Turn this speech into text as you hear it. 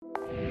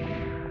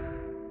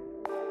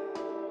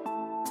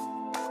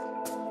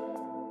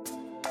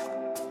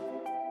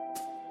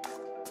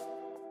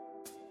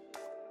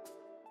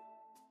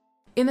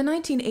In the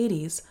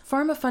 1980s,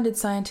 pharma-funded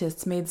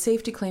scientists made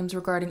safety claims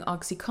regarding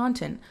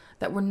OxyContin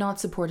that were not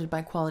supported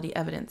by quality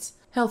evidence.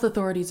 Health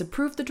authorities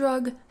approved the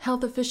drug,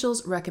 health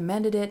officials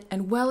recommended it,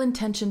 and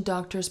well-intentioned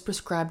doctors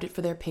prescribed it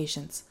for their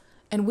patients.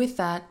 And with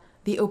that,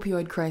 the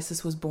opioid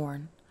crisis was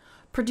born.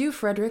 Purdue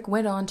Frederick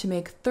went on to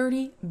make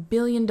 $30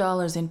 billion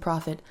in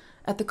profit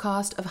at the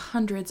cost of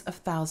hundreds of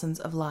thousands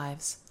of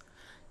lives.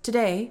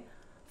 Today,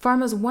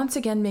 pharma's once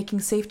again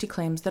making safety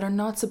claims that are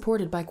not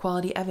supported by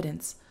quality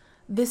evidence,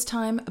 this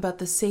time about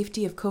the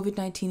safety of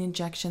COVID-19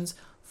 injections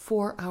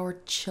for our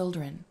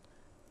children.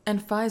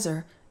 And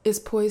Pfizer is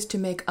poised to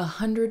make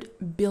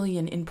 $100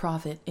 billion in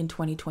profit in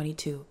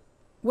 2022.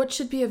 What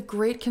should be of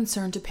great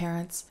concern to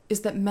parents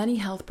is that many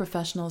health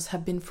professionals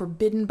have been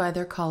forbidden by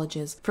their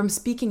colleges from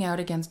speaking out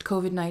against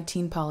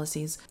COVID-19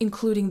 policies,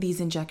 including these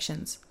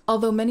injections.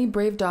 Although many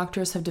brave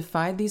doctors have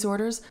defied these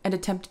orders and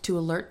attempted to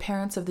alert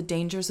parents of the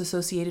dangers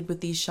associated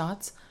with these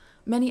shots,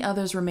 many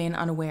others remain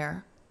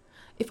unaware.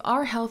 If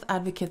our health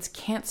advocates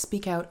can't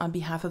speak out on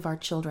behalf of our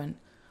children,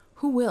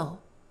 who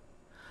will?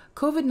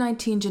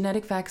 COVID-19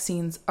 genetic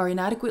vaccines are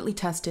inadequately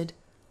tested,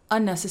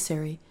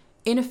 unnecessary,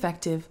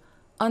 ineffective,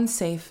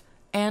 unsafe,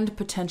 and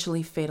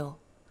potentially fatal.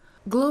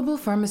 Global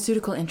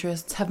pharmaceutical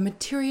interests have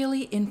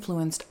materially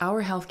influenced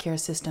our healthcare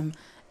system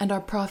and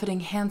are profiting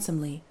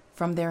handsomely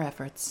from their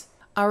efforts.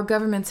 Our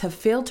governments have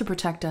failed to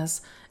protect us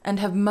and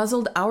have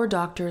muzzled our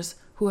doctors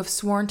who have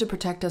sworn to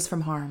protect us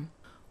from harm.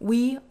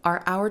 We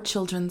are our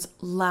children's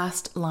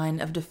last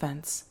line of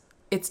defense.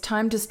 It's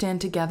time to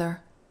stand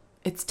together.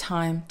 It's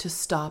time to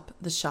stop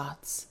the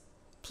shots.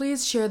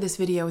 Please share this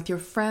video with your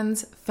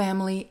friends,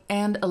 family,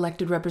 and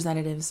elected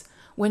representatives.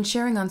 When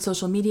sharing on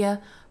social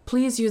media,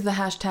 please use the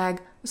hashtag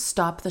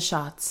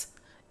 #StopTheShots.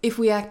 If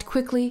we act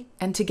quickly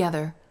and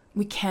together,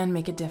 we can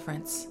make a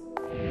difference.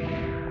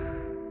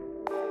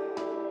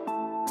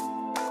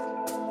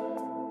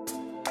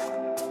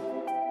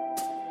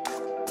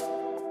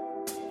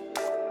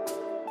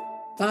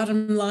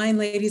 Bottom line,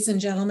 ladies and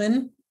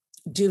gentlemen,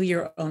 do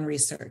your own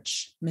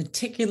research.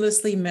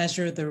 Meticulously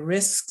measure the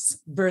risks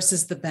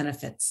versus the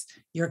benefits.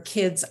 Your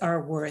kids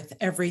are worth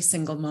every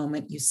single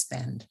moment you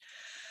spend.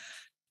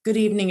 Good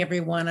evening,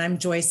 everyone. I'm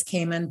Joyce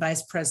Kamen,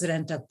 Vice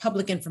President of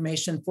Public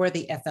Information for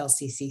the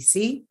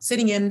FLCCC,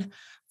 sitting in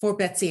for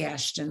Betsy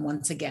Ashton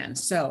once again.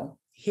 So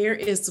here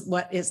is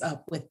what is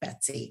up with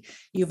Betsy.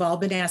 You've all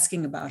been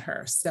asking about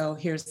her. So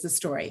here's the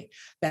story.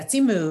 Betsy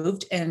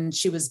moved and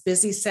she was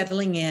busy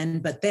settling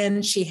in, but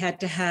then she had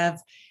to have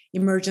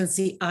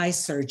emergency eye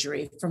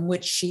surgery from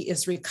which she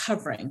is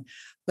recovering.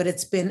 But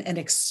it's been an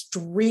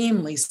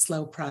extremely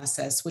slow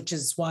process, which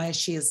is why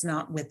she is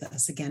not with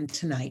us again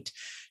tonight.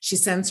 She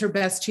sends her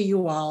best to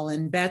you all,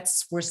 and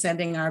Bets, we're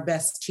sending our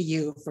best to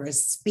you for a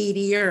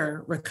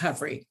speedier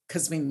recovery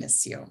because we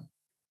miss you.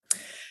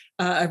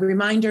 A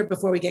reminder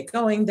before we get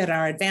going that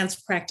our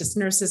advanced practice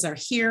nurses are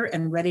here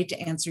and ready to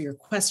answer your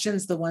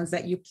questions, the ones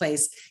that you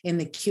place in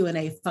the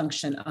Q&A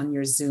function on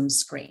your Zoom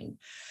screen.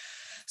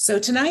 So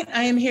tonight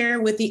I am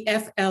here with the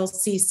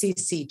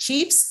FLCCC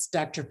chiefs,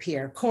 Dr.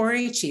 Pierre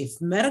Corey, Chief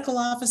Medical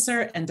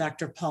Officer, and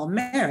Dr. Paul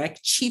Merrick,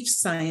 Chief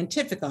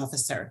Scientific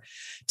Officer.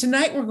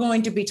 Tonight we're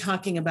going to be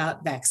talking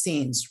about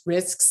vaccines,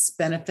 risks,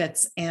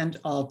 benefits, and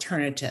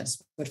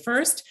alternatives. But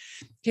first,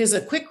 here's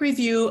a quick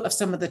review of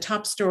some of the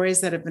top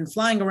stories that have been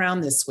flying around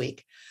this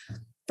week.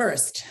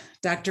 First,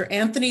 Dr.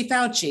 Anthony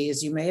Fauci,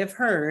 as you may have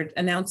heard,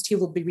 announced he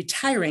will be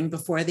retiring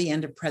before the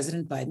end of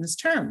President Biden's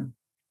term.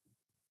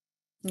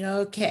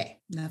 Okay,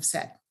 enough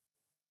said.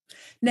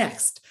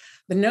 Next,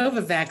 the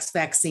Novavax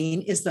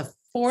vaccine is the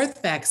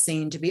fourth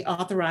vaccine to be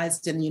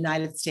authorized in the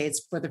United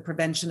States for the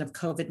prevention of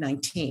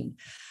COVID-19.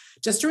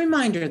 Just a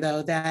reminder,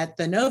 though, that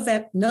the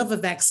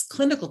Novavax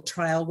clinical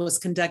trial was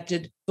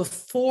conducted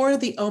before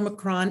the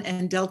Omicron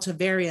and Delta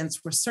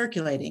variants were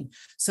circulating.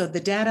 So the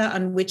data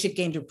on which it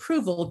gained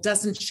approval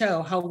doesn't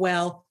show how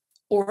well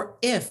or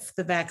if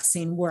the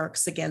vaccine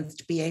works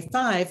against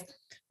BA.5,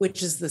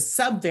 which is the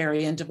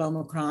subvariant of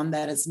Omicron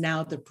that is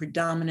now the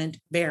predominant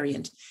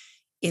variant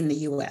in the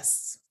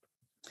US.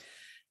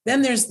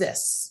 Then there's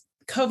this.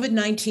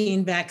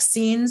 COVID-19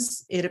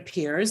 vaccines, it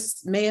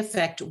appears, may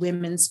affect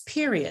women's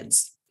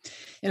periods.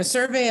 In a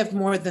survey of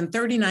more than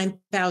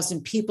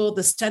 39,000 people,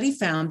 the study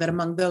found that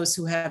among those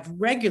who have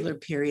regular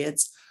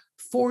periods,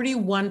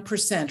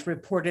 41%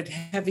 reported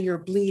heavier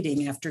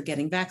bleeding after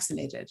getting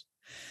vaccinated.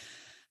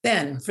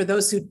 Then, for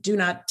those who do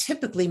not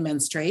typically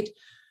menstruate,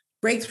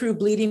 breakthrough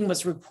bleeding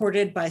was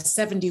reported by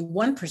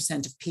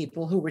 71% of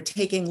people who were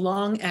taking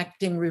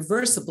long-acting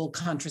reversible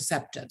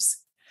contraceptives.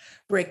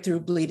 Breakthrough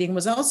bleeding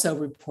was also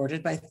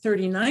reported by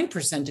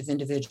 39% of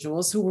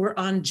individuals who were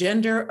on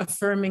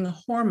gender-affirming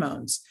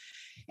hormones.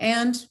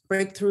 And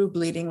breakthrough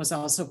bleeding was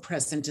also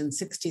present in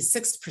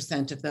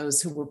 66% of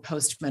those who were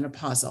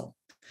postmenopausal.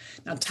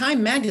 Now,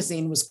 Time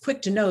magazine was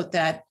quick to note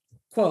that,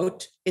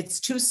 quote, "It's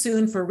too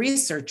soon for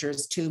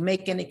researchers to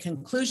make any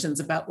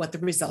conclusions about what the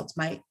results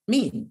might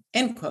mean,"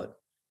 end quote.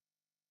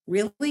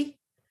 Really?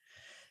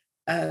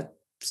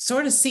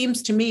 Sort of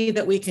seems to me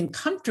that we can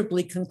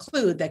comfortably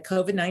conclude that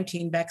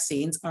COVID-19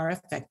 vaccines are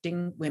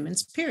affecting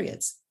women's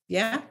periods.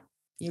 Yeah,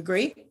 you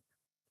agree?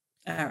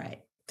 All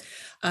right.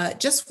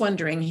 Just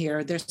wondering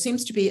here, there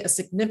seems to be a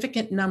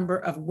significant number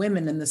of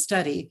women in the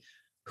study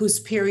whose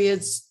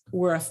periods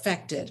were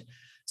affected.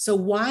 So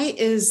why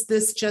is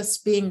this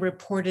just being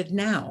reported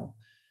now?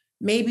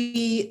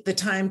 Maybe the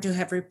time to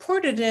have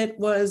reported it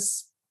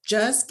was,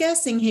 just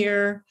guessing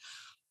here,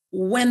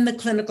 when the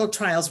clinical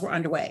trials were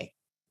underway.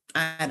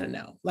 I don't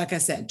know. Like I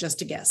said,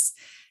 just a guess.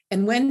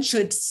 And when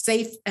should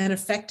safe and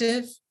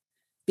effective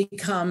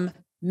become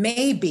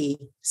maybe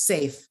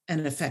safe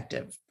and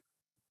effective?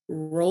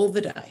 Roll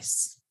the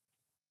dice.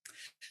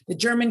 The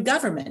German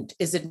government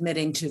is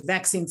admitting to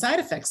vaccine side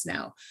effects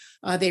now.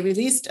 They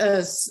released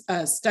a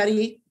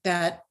study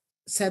that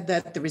said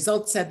that the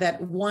results said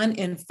that 1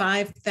 in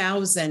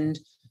 5,000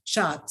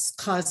 shots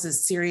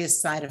causes serious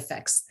side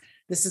effects.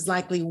 This is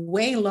likely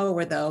way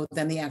lower, though,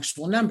 than the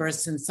actual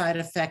numbers, since side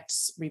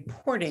effects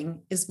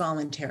reporting is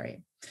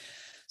voluntary.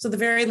 So the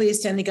very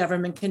least any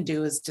government can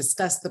do is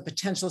discuss the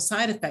potential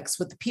side effects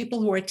with the people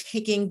who are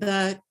taking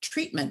the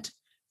treatment.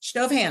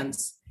 Show of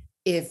hands.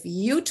 If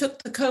you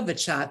took the COVID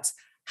shots,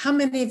 how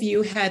many of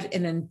you had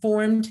an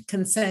informed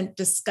consent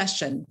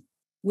discussion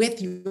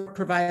with your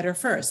provider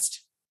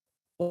first?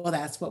 Well,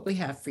 that's what we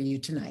have for you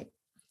tonight.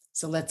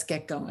 So let's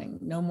get going.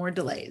 No more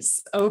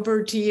delays.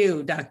 Over to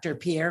you, Dr.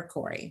 Pierre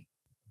Corey.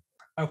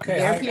 Okay.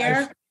 There,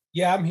 Pierre?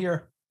 Yeah, I'm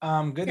here.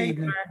 Good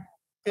evening.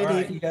 Good All right,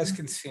 evening. you guys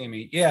can see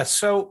me. Yeah,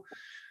 so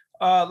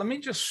let me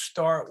just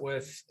start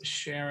with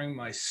sharing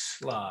my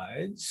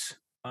slides.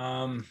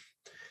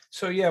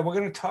 So yeah, we're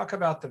going to talk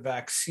about the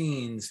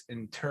vaccines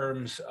in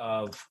terms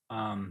of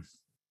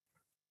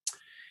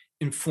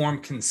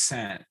informed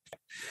consent.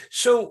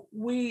 So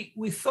we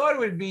thought it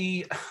would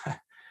be,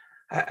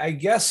 I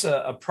guess,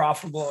 a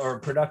profitable or a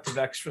productive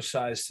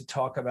exercise to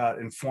talk about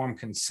informed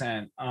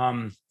consent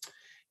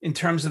in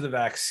terms of the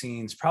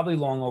vaccines, probably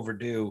long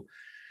overdue.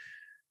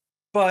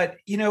 But,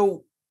 you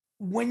know,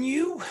 when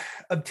you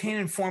obtain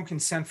informed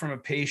consent from a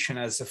patient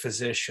as a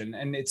physician,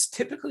 and it's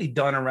typically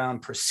done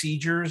around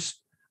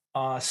procedures,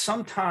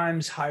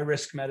 sometimes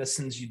high-risk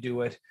medicines, you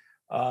do it.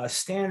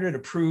 Standard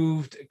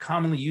approved,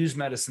 commonly used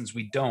medicines,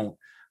 we don't.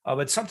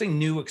 But something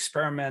new,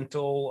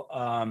 experimental,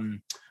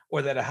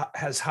 or that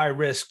has high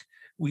risk,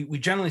 we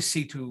generally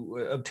seek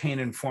to obtain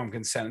informed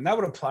consent. And that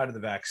would apply to the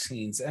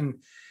vaccines. And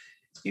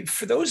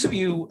for those of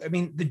you, I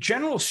mean, the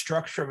general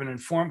structure of an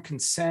informed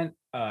consent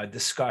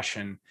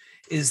discussion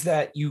is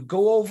that you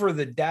go over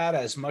the data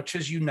as much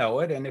as you know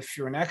it. And if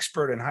you're an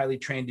expert and highly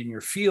trained in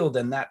your field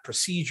and that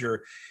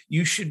procedure,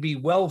 you should be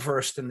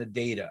well-versed in the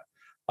data.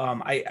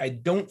 I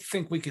don't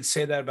think we could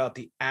say that about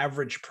the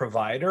average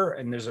provider,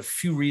 and there's a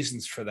few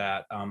reasons for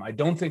that. I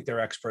don't think they're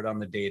expert on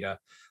the data.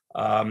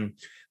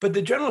 But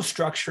the general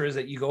structure is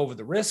that you go over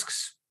the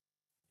risks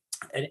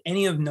and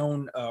any of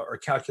known or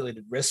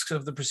calculated risks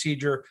of the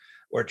procedure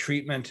or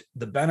treatment,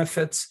 the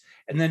benefits,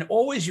 and then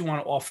always you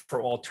want to offer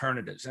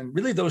alternatives. And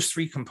really those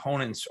three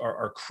components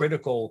are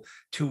critical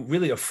to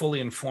really a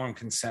fully informed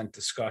consent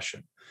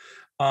discussion.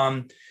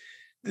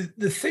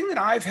 The thing that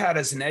I've had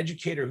as an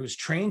educator who's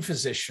trained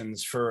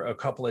physicians for a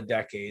couple of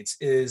decades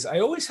is I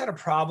always had a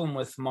problem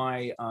with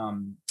my,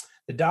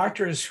 the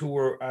doctors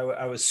who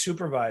I was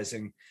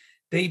supervising.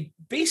 They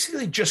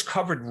basically just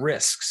covered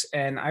risks.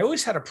 And I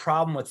always had a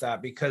problem with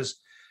that because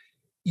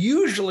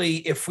usually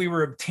if we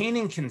were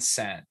obtaining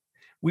consent,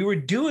 we were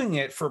doing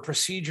it for a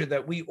procedure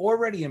that we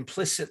already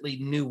implicitly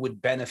knew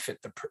would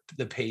benefit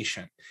the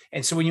patient.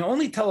 And so when you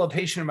only tell a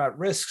patient about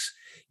risks,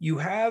 you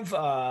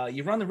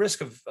run the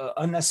risk of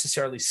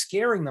unnecessarily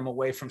scaring them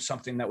away from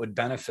something that would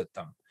benefit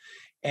them.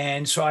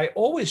 And so I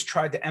always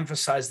tried to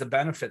emphasize the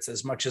benefits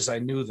as much as I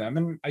knew them.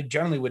 And I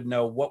generally would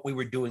know what we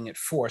were doing it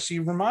for. So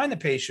you remind the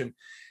patient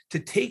to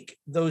take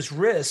those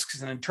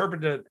risks and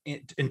interpret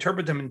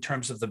them in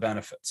terms of the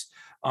benefits.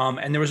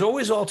 And there was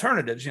always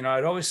alternatives. You know,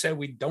 I'd always say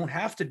we don't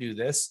have to do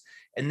this.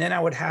 And then I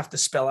would have to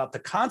spell out the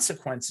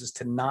consequences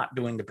to not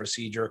doing the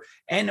procedure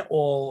and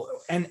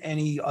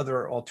any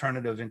other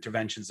alternative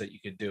interventions that you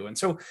could do. And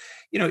so,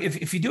 you know,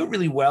 if you do it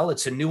really well,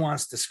 it's a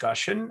nuanced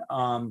discussion.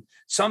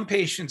 Some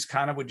patients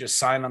kind of would just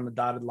sign on the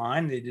dotted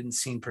line. They didn't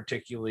seem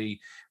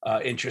particularly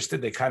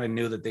interested. They kind of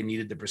knew that they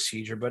needed the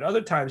procedure, but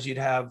other times you'd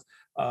have,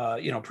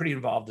 pretty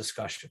involved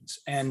discussions.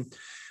 And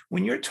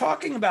when you're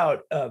talking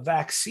about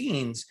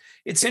vaccines,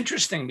 it's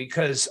interesting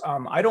because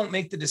I don't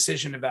make the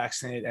decision to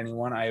vaccinate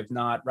anyone. I have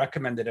not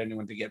recommended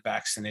anyone to get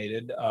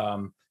vaccinated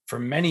for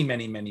many,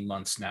 many, many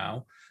months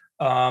now.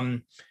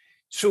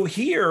 So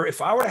here,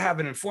 if I were to have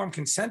an informed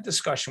consent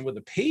discussion with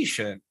a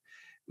patient,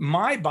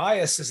 my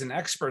bias as an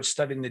expert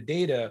studying the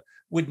data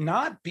would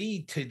not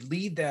be to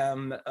lead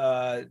them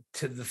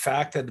to the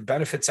fact that the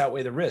benefits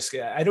outweigh the risk.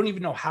 I don't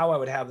even know how I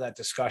would have that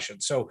discussion.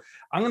 So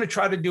I'm going to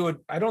try to do it.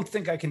 I don't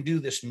think I can do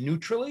this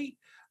neutrally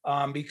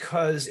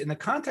because in the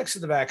context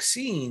of the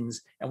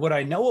vaccines and what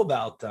I know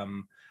about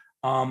them,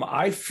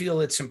 I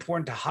feel it's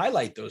important to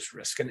highlight those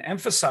risks and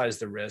emphasize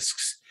the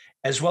risks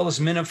as well as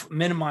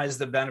minimize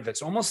the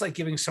benefits, almost like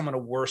giving someone a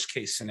worst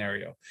case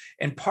scenario.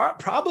 And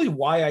probably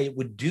why I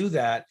would do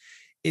that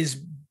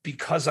is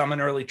because I'm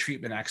an early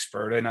treatment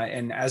expert,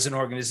 and as an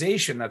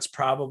organization, that's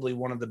probably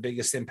one of the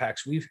biggest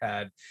impacts we've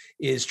had,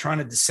 is trying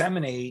to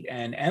disseminate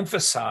and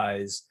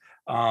emphasize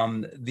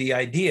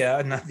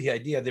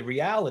the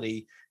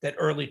reality that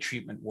early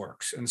treatment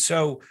works. And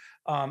so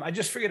I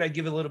just figured I'd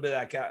give a little bit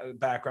of that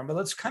background, but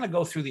let's kind of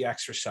go through the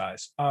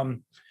exercise.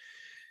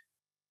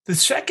 The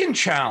second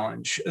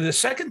challenge, the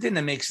second thing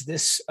that makes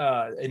this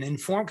an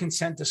informed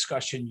consent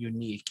discussion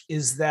unique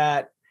is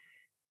that,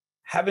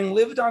 having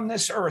lived on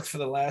this earth for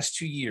the last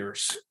 2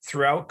 years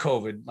throughout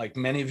COVID, like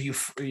many of you,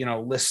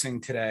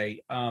 listening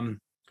today,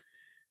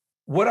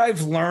 what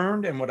I've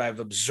learned and what I've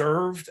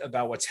observed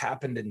about what's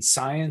happened in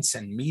science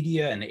and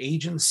media and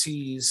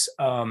agencies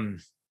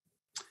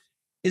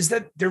is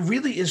that there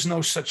really is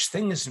no such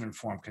thing as an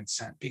informed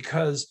consent,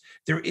 because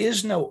there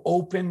is no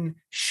open,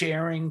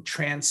 sharing,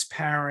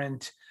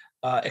 transparent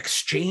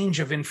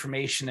exchange of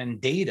information and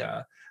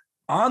data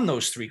on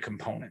those three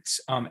components.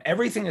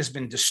 Everything has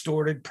been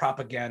distorted,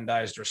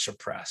 propagandized, or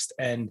suppressed.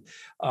 And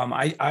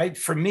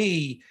for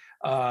me,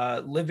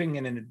 living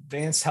in an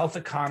advanced health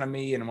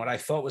economy and what I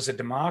thought was a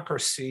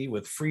democracy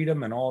with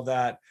freedom and all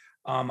that,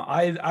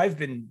 I've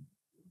been,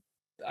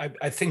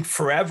 I think,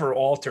 forever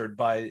altered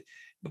by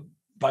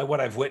what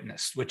I've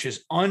witnessed, which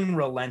is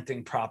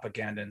unrelenting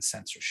propaganda and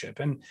censorship.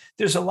 And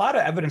there's a lot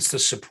of evidence to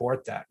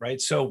support that, right?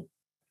 So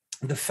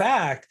the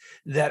fact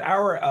that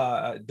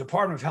our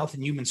Department of Health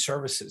and Human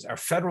Services, our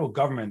federal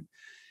government,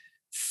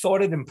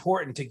 thought it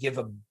important to give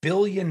 $1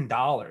 billion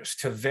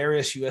to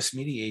various U.S.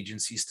 media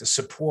agencies to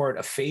support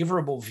a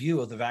favorable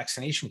view of the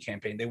vaccination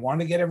campaign. They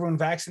wanted to get everyone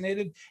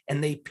vaccinated,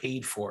 and they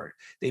paid for it.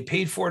 They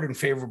paid for it in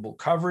favorable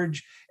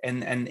coverage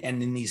and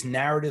in these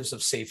narratives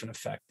of safe and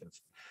effective.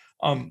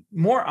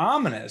 More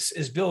ominous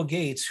is Bill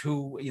Gates,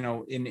 who,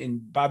 in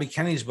Bobby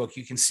Kennedy's book,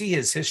 you can see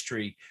his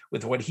history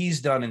with what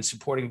he's done in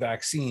supporting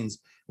vaccines,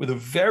 with a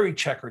very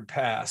checkered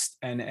past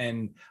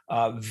and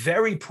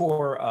very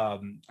poor,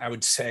 I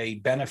would say,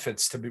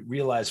 benefits to be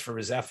realized for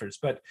his efforts.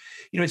 But,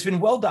 it's been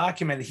well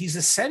documented. He's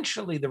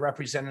essentially the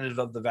representative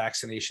of the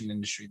vaccination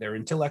industry, their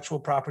intellectual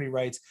property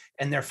rights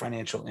and their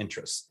financial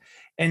interests.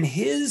 And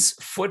his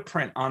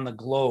footprint on the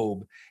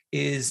globe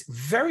is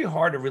very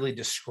hard to really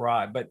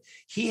describe, but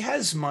he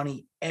has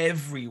money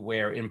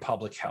everywhere in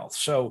public health.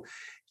 So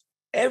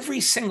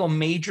every single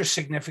major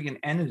significant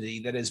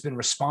entity that has been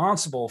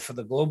responsible for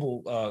the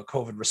global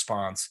COVID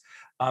response,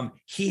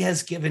 he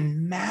has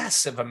given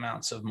massive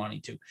amounts of money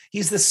to.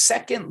 He's the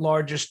second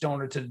largest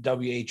donor to the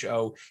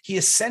WHO. He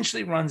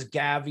essentially runs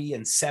Gavi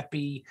and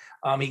CEPI.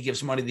 He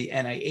gives money to the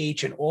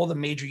NIH and all the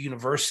major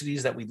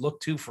universities that we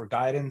look to for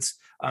guidance.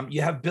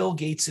 You have Bill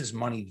Gates's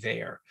money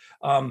there.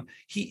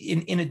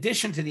 In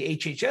addition to the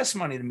HHS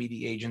money to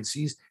media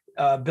agencies,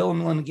 Bill and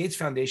Melinda Gates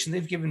Foundation,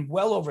 they've given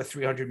well over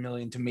 $300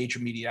 million to major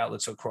media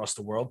outlets across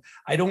the world.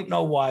 I don't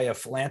know why a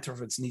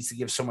philanthropist needs to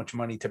give so much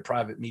money to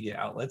private media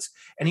outlets.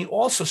 And he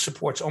also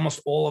supports almost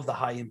all of the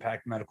high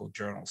impact medical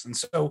journals. And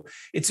so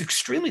it's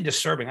extremely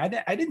disturbing.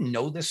 I didn't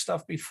know this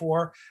stuff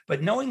before,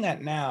 but knowing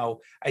that now,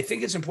 I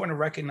think it's important to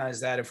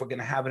recognize that if we're going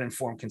to have an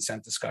informed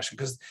consent discussion,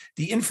 because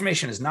the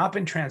information has not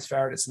been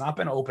transparent, it's not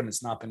been open,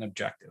 it's not been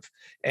objective.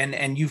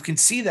 And you can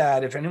see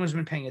that if anyone's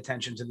been paying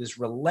attention to this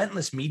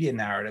relentless media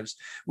narratives,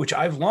 which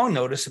I've long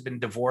noticed have been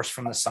divorced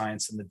from the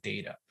science and the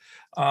data.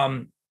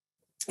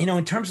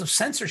 In terms of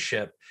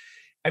censorship,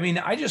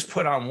 I just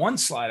put on one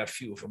slide a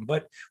few of them,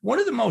 but one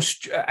of the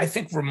most, I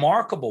think,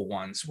 remarkable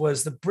ones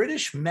was the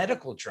British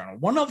Medical Journal,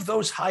 one of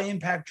those high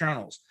impact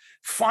journals.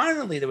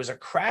 Finally, there was a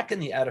crack in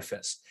the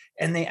edifice,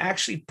 and they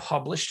actually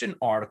published an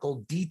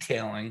article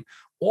detailing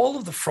all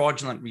of the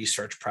fraudulent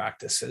research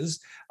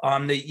practices.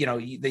 They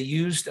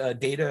used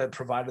data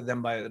provided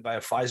them by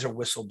a Pfizer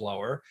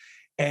whistleblower,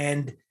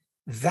 and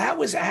that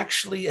was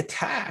actually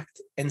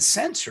attacked and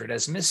censored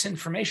as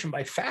misinformation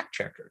by fact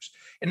checkers.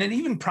 And it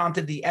even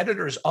prompted the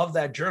editors of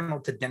that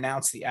journal to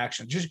denounce the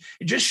action.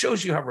 It just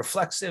shows you how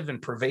reflexive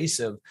and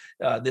pervasive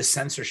this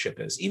censorship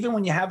is. Even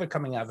when you have it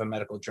coming out of a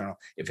medical journal,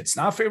 if it's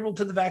not favorable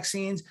to the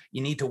vaccines,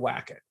 you need to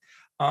whack it.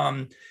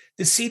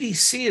 The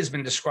CDC has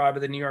been described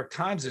by the New York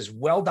Times as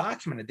well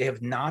documented. They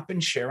have not been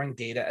sharing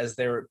data as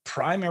their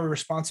primary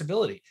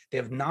responsibility. They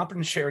have not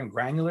been sharing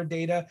granular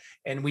data,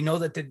 and we know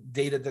that the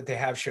data that they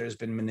have shared has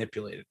been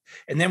manipulated.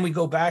 And then we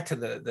go back to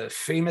the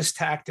famous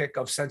tactic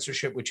of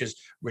censorship, which is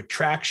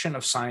retraction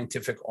of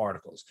scientific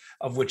articles,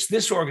 of which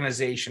this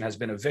organization has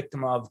been a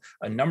victim of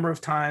a number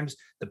of times.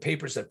 The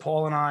papers that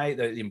Paul and I,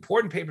 the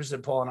important papers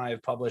that Paul and I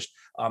have published,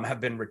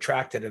 have been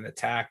retracted and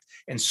attacked,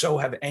 and so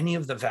have any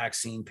of the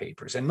vaccine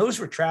papers. And those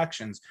retractions,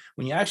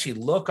 when you actually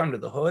look under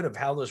the hood of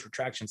how those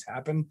retractions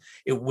happen,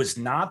 it was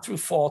not through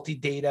faulty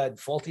data,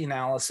 faulty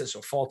analysis,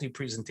 or faulty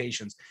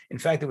presentations. In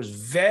fact, there was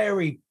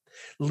very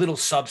little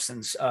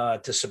substance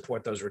to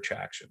support those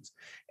retractions.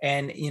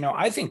 And,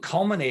 I think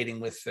culminating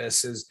with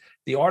this is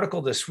the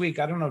article this week,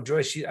 I don't know,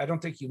 Joyce, I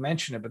don't think you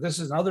mentioned it, but this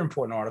is another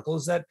important article,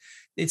 is that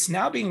it's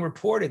now being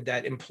reported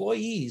that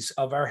employees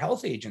of our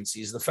health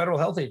agencies, the federal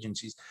health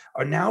agencies,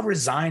 are now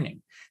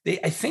resigning.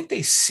 I think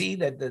they see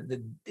that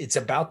it's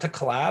about to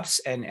collapse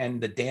and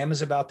the dam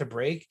is about to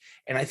break.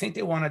 And I think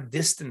they want to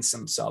distance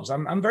themselves.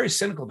 I'm very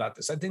cynical about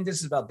this. I think this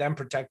is about them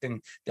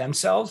protecting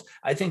themselves.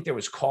 I think there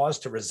was cause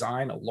to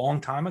resign a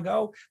long time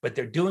ago, but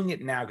they're doing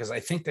it now because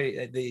I think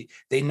they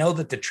know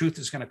that the truth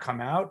is going to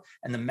come out,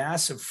 and the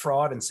massive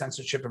fraud and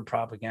censorship and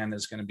propaganda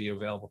is going to be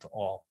available to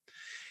all.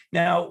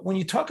 Now, when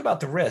you talk about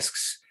the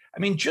risks, I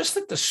mean, just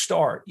at the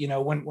start,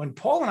 when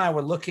Paul and I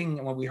were looking,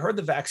 and when we heard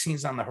the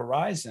vaccines on the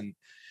horizon,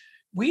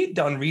 we'd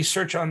done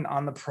research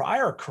on the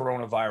prior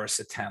coronavirus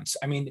attempts.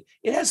 I mean,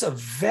 it has a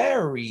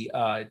very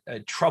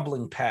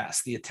troubling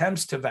past. The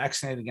attempts to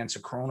vaccinate against a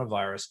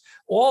coronavirus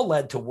all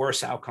led to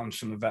worse outcomes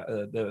from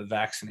the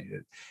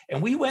vaccinated.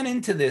 And we went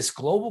into this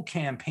global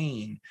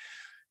campaign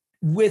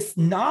with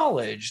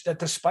knowledge that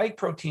the spike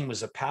protein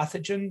was a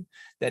pathogen,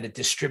 that it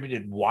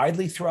distributed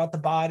widely throughout the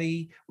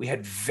body. We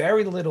had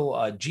very little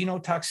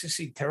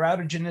genotoxicity,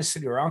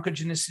 teratogenicity, or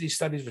oncogenicity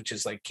studies, which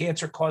is like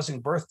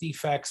cancer-causing birth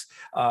defects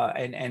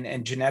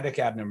and genetic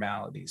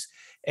abnormalities.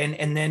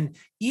 And then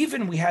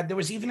there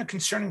was even a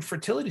concerning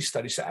fertility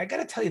study. So I got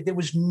to tell you, there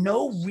was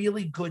no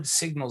really good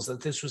signals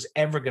that this was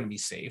ever going to be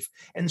safe.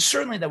 And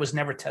certainly that was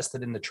never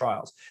tested in the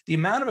trials. The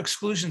amount of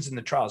exclusions in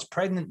the trials,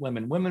 pregnant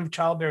women, women of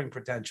childbearing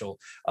potential,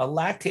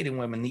 lactating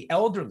women, the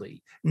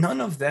elderly,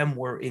 none of them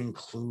were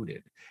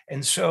included.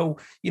 And so,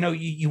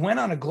 you went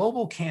on a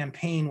global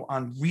campaign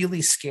on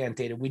really scant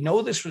data. We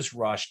know this was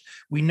rushed.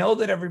 We know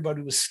that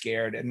everybody was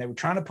scared and they were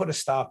trying to put a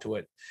stop to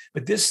it.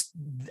 But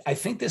I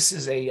think this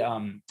is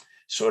a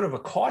sort of a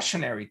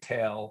cautionary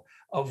tale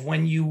of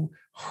when you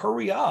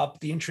hurry up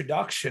the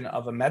introduction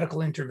of a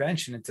medical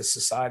intervention into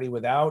society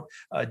without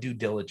due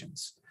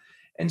diligence.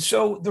 And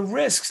so the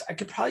risks, I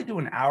could probably do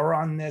an hour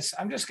on this.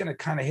 I'm just going to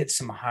kind of hit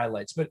some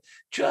highlights, but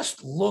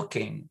just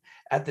looking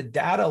at the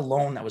data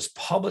alone that was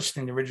published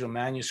in the original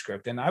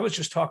manuscript. And I was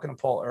just talking to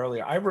Paul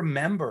earlier. I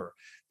remember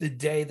the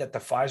day that the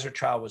Pfizer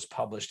trial was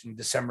published in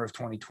December of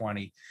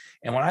 2020.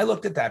 And when I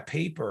looked at that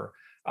paper,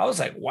 I was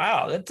like,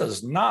 wow, that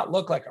does not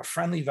look like a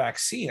friendly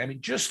vaccine. I mean,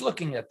 just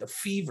looking at the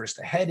fevers,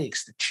 the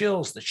headaches, the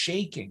chills, the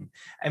shaking.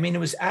 I mean, it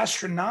was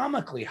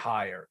astronomically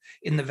higher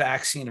in the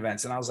vaccine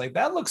events. And I was like,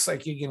 that looks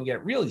like you're going to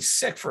get really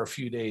sick for a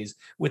few days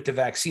with the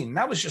vaccine. And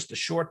that was just the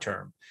short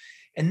term.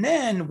 And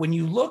then when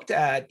you looked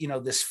at,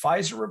 this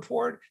Pfizer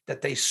report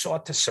that they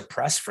sought to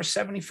suppress for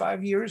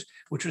 75 years,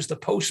 which was the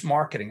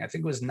post-marketing, I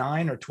think it was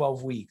 9 or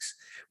 12 weeks,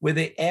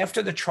 where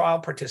after the trial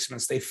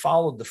participants, they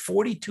followed the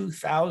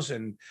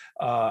 42,000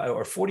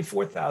 or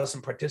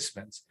 44,000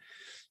 participants.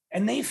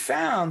 And they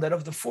found that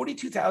of the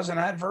 42,000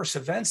 adverse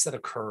events that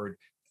occurred,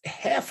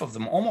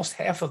 almost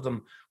half of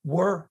them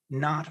were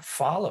not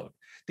followed.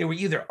 They were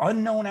either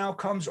unknown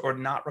outcomes or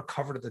not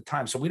recovered at the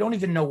time. So we don't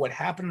even know what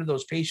happened to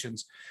those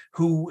patients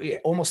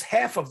almost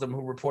half of them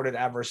who reported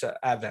adverse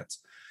events.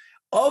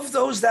 Of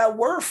those that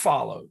were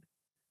followed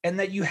and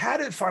that you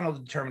had a final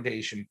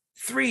determination,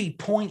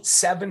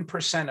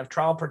 3.7% of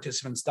trial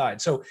participants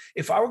died. So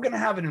if I were going to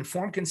have an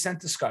informed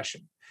consent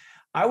discussion,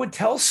 I would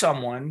tell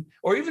someone,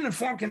 or even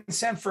informed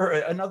consent for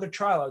another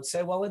trial, I would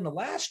say, well, in the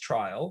last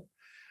trial,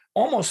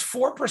 almost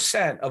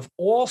 4% of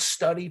all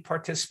study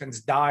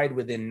participants died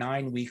within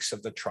 9 weeks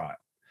of the trial.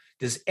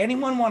 Does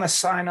anyone want to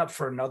sign up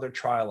for another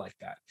trial like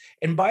that?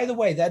 And by the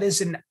way, that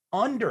is an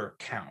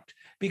undercount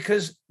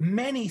because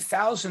many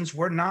thousands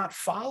were not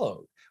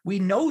followed. We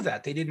know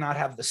that they did not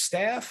have the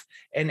staff,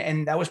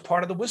 and that was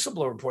part of the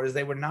whistleblower report, is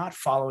they were not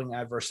following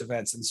adverse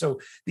events. And so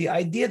the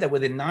idea that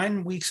within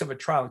 9 weeks of a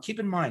trial, and keep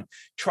in mind,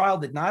 trial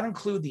did not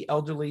include the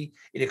elderly.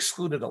 It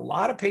excluded a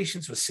lot of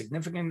patients with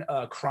significant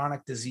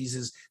chronic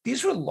diseases.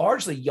 These were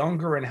largely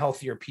younger and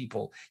healthier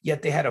people,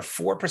 yet they had a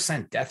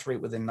 4% death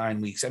rate within 9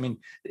 weeks. I mean,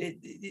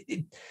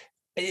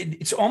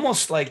 it's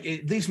almost like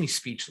it leaves me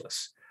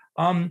speechless.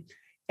 And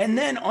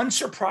then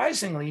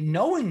unsurprisingly,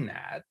 knowing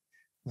that,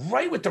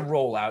 right with the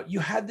rollout, you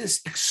had this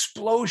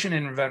explosion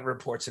in event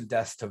reports and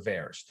deaths to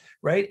VAERS,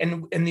 right?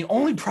 And the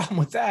only problem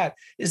with that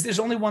is there's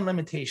only one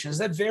limitation, is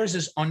that VAERS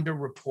is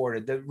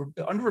underreported.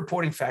 The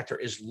underreporting factor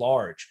is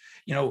large.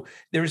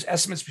 There's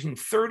estimates between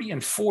 30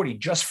 and 40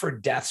 just for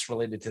deaths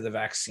related to the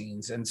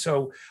vaccines. And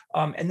so,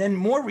 and then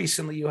more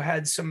recently, you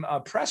had some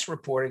press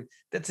reporting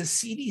that the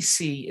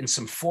CDC in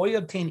some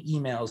FOIA-obtained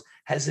emails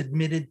has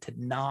admitted to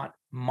not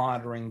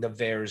monitoring the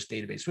VAERS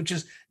database, which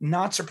is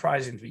not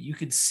surprising to me. You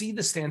could see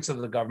the stance of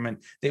the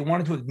government. They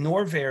wanted to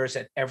ignore VAERS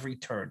at every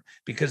turn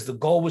because the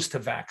goal was to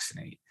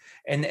vaccinate.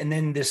 And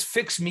then this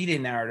fixed media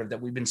narrative that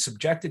we've been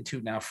subjected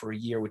to now for a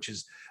year, which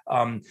is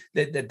that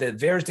the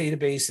VAERS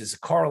database is a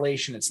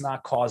correlation, it's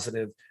not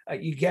causative.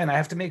 Again, I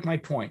have to make my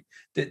point.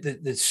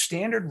 The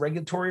standard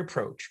regulatory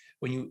approach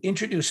when you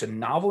introduce a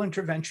novel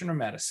intervention or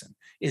medicine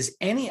is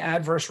any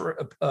adverse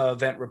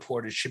event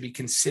reported should be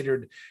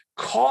considered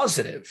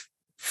causative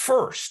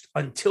first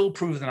until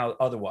proven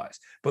otherwise.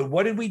 But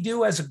what did we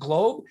do as a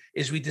globe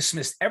is we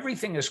dismissed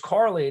everything as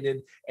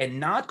correlated and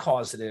not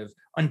causative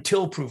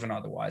until proven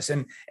otherwise.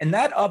 And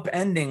that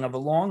upending of a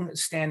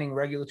long-standing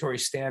regulatory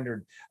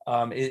standard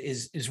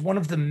is one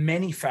of the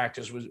many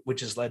factors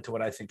which has led to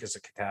what I think is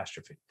a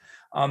catastrophe.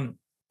 And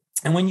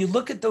when you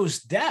look at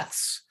those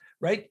deaths,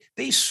 right?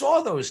 They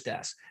saw those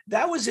deaths.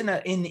 That was in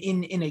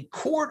a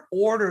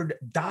court-ordered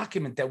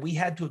document that we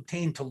had to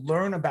obtain to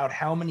learn about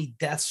how many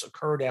deaths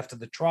occurred after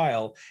the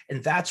trial,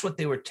 and that's what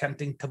they were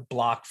attempting to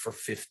block for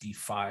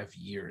 55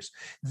 years.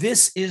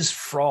 This is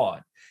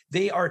fraud.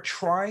 They are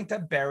trying to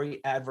bury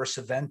adverse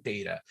event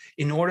data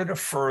in order to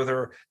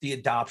further the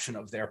adoption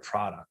of their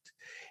product.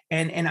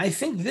 And I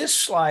think this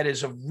slide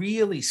is a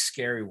really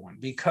scary one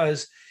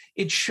because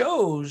it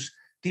shows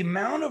the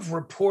amount of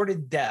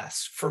reported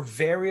deaths for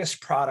various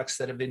products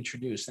that have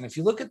introduced. And if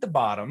you look at the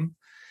bottom,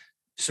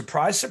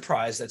 surprise,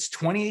 surprise, that's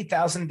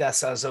 28,000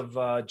 deaths as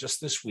of just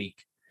this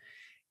week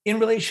in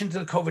relation to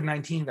the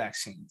COVID-19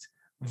 vaccines.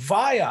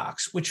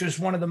 Vioxx, which was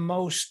one of the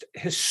most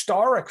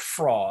historic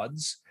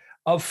frauds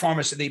of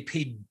pharmacy, they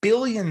paid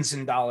billions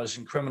in dollars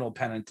in criminal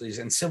penalties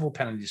and civil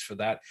penalties for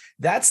that.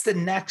 That's the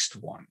next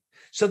one.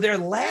 So their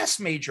last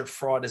major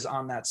fraud is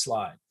on that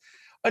slide.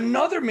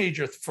 Another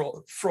major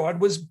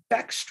fraud was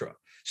Bextra.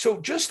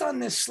 So just on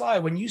this slide,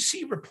 when you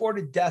see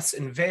reported deaths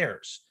in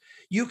VAERS,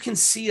 you can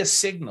see a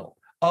signal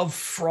of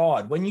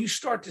fraud. When you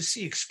start to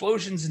see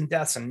explosions in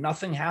deaths and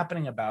nothing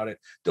happening about it,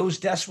 those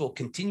deaths will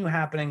continue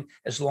happening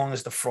as long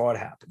as the fraud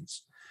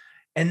happens.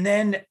 And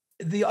then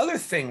the other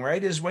thing,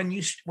 right, is when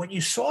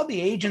you saw the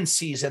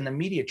agencies and the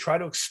media try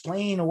to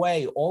explain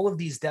away all of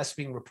these deaths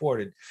being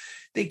reported,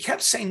 they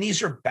kept saying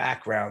these are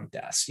background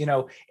deaths,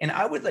 and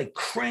I would like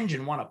cringe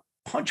and want to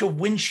punch a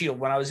windshield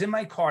when I was in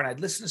my car and I'd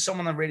listen to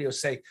someone on the radio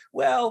say,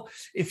 well,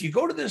 if you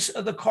go to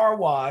the car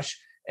wash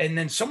and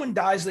then someone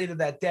dies later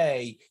that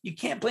day, you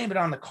can't blame it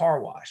on the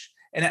car wash.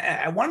 And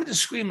I wanted to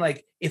scream,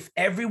 like, if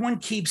everyone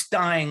keeps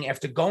dying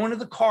after going to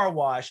the car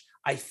wash,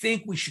 I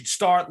think we should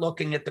start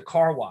looking at the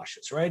car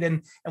washes, right?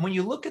 And when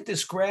you look at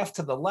this graph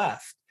to the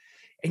left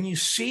and you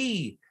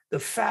see the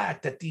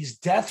fact that these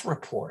death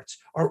reports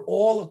are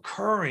all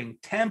occurring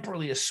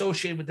temporally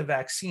associated with the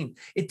vaccine,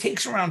 it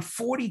takes around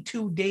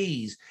 42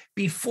 days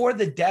before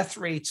the death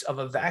rates of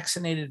a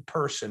vaccinated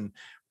person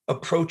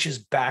approaches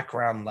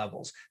background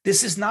levels.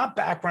 This is not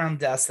background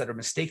deaths that are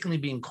mistakenly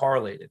being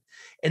correlated.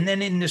 And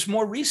then in this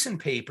more recent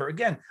paper,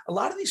 again, a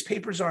lot of these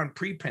papers are on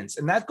preprints,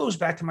 and that goes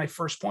back to my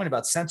first point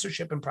about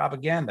censorship and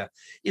propaganda,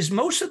 is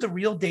most of the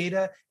real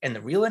data and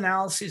the real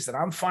analyses that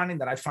I'm finding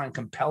that I find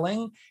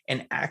compelling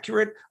and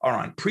accurate are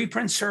on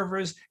preprint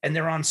servers and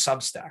they're on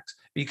Substacks.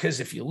 Because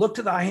if you look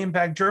to the high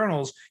impact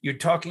journals, you're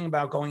talking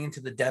about going into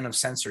the den of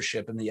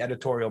censorship and the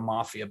editorial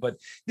mafia. But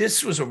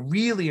this was a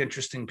really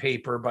interesting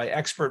paper by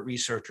expert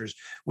researchers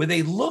where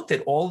they looked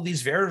at all of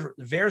these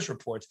VAERS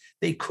reports.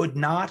 They could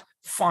not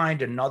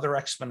find another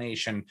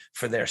explanation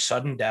for their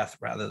sudden death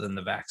rather than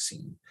the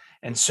vaccine.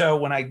 And so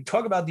when I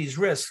talk about these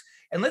risks,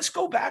 and let's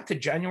go back to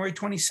January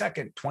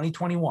 22nd,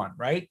 2021,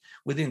 right?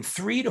 Within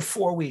 3 to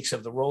 4 weeks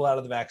of the rollout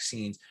of the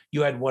vaccines,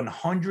 you had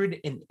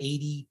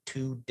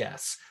 182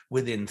 deaths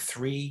within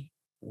 3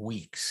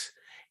 weeks.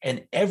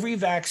 And every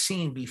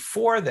vaccine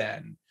before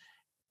then,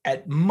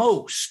 at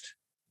most,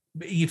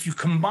 if you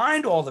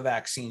combined all the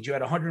vaccines, you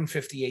had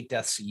 158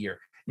 deaths a year.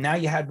 Now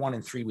you had one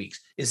in 3 weeks.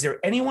 Is there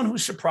anyone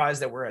who's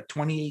surprised that we're at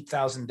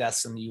 28,000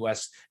 deaths in the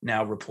US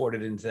now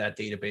reported into that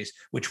database,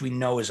 which we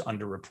know is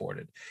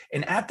underreported?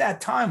 And at that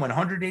time, when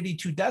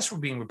 182 deaths were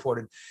being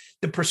reported,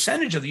 the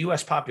percentage of the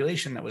US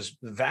population that was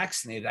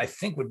vaccinated, I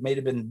think may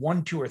have been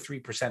 1, 2, or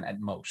 3%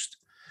 at most.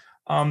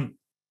 And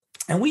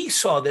we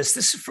saw this.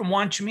 This is from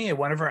Juan Chimilla,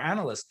 one of our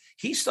analysts.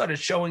 He started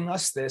showing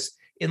us this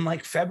in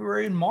like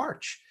February and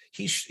March.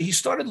 He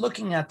started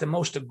looking at the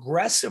most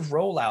aggressive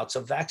rollouts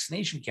of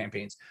vaccination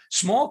campaigns,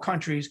 small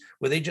countries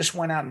where they just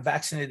went out and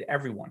vaccinated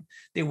everyone.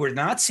 They were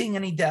not seeing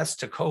any deaths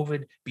to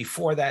COVID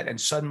before that. And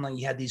suddenly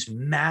you had these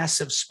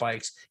massive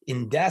spikes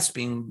in deaths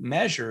being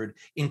measured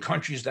in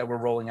countries that were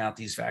rolling out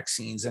these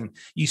vaccines. And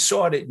you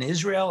saw it in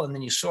Israel, and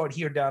then you saw it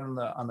here down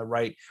on the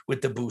right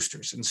with the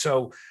boosters. And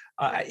so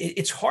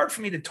it's hard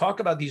for me to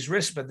talk about these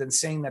risks, but then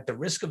saying that the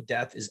risk of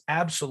death is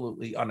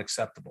absolutely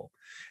unacceptable.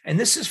 And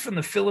this is from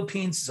the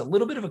Philippines. It's a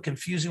little bit of a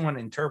confusing one to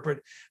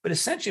interpret, but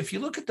essentially, if you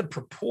look at the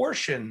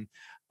proportion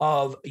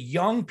of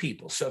young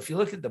people, so if you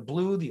look at the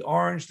blue, the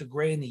orange, the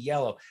gray, and the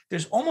yellow,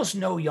 there's almost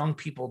no young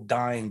people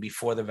dying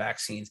before the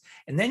vaccines.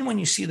 And then when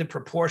you see the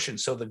proportion,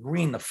 so the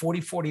green, the 40,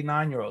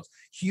 49-year-olds,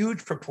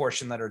 huge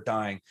proportion that are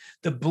dying.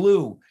 The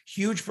blue,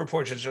 huge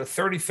proportions are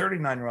 30,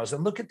 39-year-olds.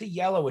 And look at the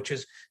yellow, which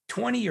is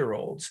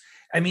 20-year-olds.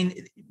 I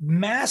mean,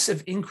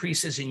 massive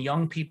increases in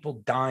young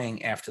people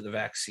dying after the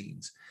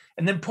vaccines.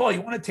 And then, Paul,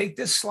 you want to take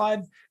this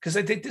slide? Because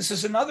I think this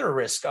is another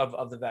risk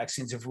of the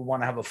vaccines if we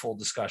want to have a full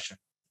discussion.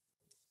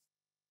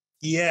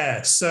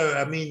 Yeah, so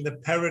I mean, the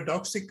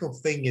paradoxical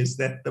thing is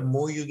that the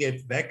more you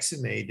get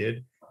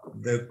vaccinated,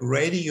 the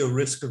greater your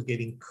risk of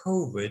getting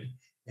COVID.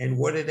 And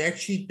what it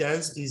actually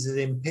does is it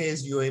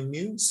impairs your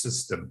immune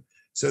system.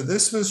 So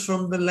this was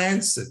from the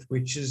Lancet,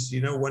 which is,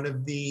 one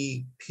of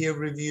the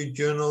peer-reviewed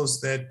journals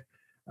that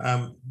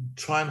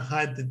try and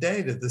hide the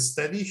data. The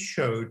study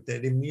showed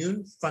that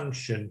immune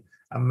function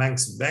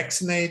amongst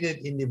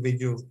vaccinated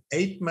individuals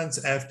 8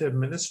 months after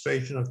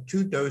administration of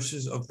 2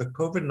 doses of the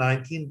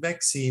COVID-19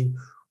 vaccine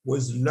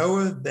was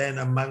lower than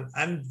among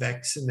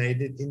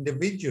unvaccinated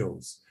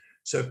individuals.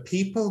 So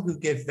people who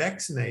get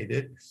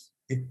vaccinated,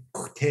 it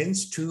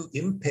tends to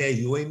impair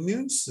your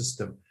immune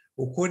system.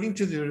 According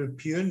to the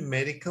European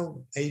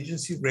Medical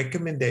Agency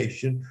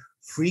recommendation,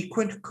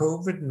 frequent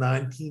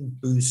COVID-19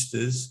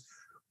 boosters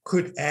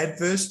could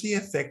adversely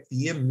affect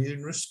the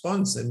immune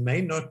response and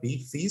may not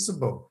be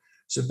feasible.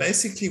 So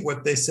basically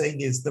what they're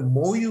saying is the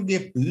more you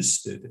get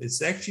boosted,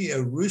 it's actually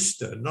a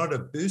rooster, not a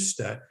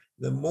booster,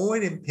 the more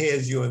it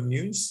impairs your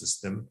immune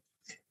system,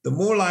 the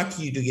more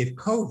likely you to get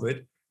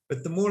COVID,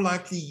 but the more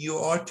likely you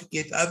are to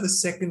get other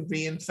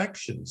secondary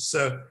infections.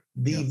 So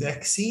the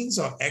vaccines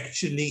are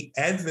actually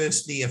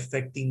adversely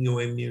affecting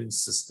your immune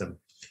system.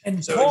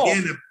 And so Paul,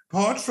 again,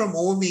 apart from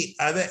all the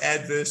other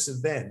adverse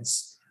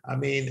events,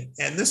 and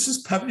this was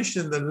published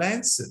in the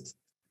Lancet.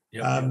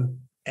 Yep.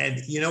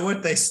 And you know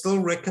what? They're still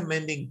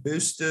recommending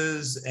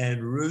boosters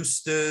and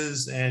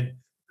roosters and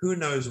who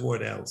knows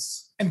what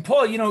else. And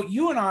Paul,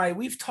 you and I,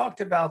 we've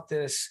talked about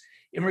this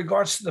in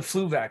regards to the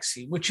flu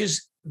vaccine, which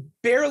is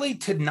barely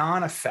to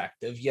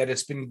non-effective, yet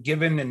it's been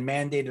given and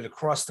mandated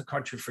across the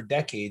country for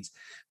decades.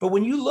 But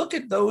when you look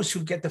at those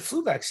who get the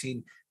flu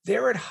vaccine,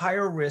 they're at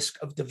higher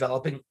risk of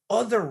developing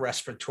other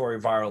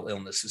respiratory viral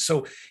illnesses.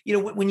 So,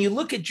 when you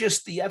look at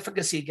just the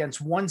efficacy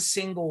against one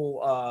single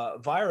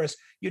virus,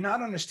 you're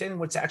not understanding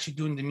what's actually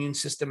doing the immune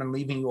system and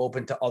leaving you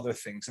open to other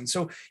things. And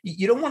so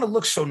you don't want to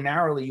look so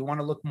narrowly, you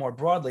want to look more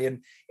broadly.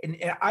 And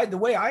the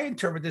way I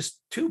interpret this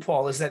too,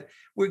 Paul, is that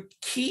we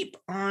keep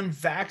on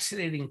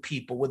vaccinating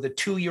people with a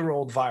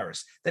 2-year-old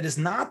virus. That is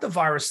not the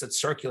virus that's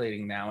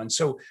circulating now. And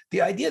so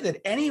the idea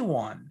that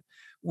anyone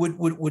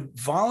would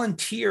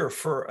volunteer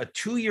for a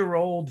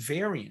 2-year-old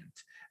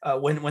variant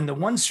when the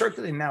ones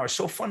circulating now are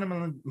so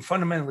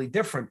fundamentally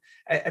different.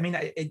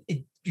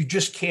 You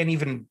just can't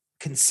even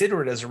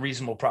consider it as a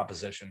reasonable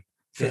proposition.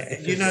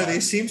 There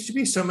seems to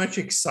be so much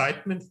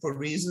excitement for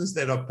reasons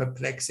that are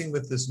perplexing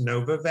with this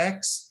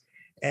Novavax.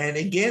 And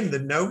again, the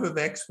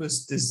Novavax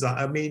was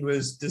designed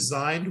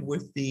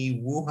with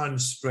the Wuhan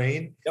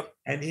strain. Yep.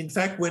 And in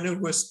fact, when it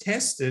was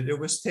tested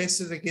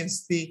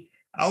against the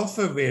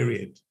Alpha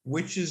variant,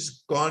 which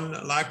is gone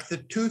like the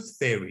tooth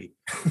fairy.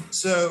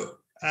 So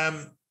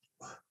the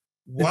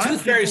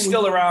tooth fairy is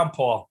still around,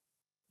 Paul.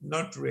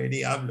 Not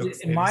really. I've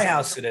looked in my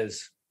house. It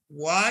is.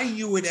 Why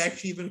you would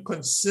actually even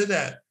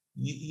consider,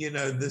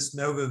 this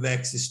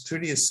Novavax is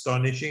truly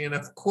astonishing. And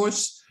of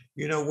course,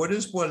 what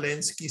does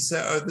Walensky say?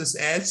 Oh, this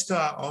adds to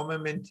our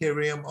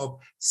armamentarium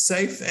of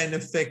safe and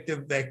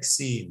effective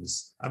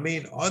vaccines.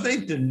 Are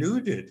they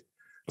deluded?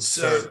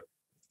 Absurd.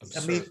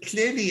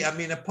 Clearly,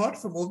 apart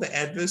from all the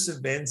adverse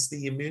events,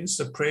 the immune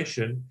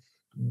suppression,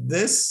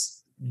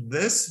 this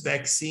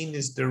vaccine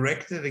is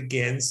directed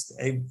against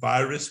a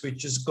virus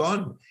which is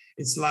gone.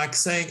 It's like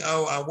saying,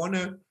 oh, I want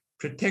to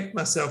protect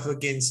myself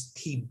against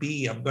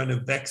TB. I'm going to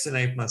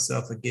vaccinate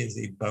myself against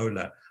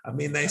Ebola.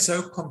 They're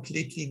so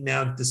completely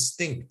now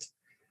distinct.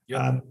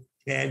 Yep.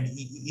 And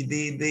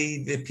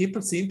the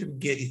people seem to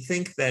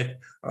think that,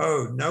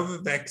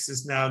 Novavax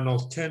is now an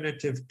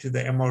alternative to the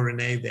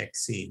mRNA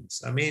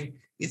vaccines.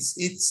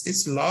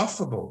 It's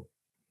laughable.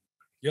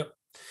 Yep.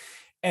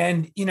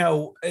 And,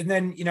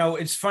 then,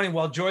 it's funny,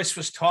 while Joyce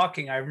was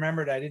talking, I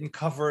remembered I didn't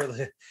cover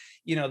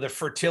the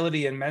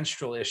fertility and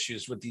menstrual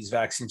issues with these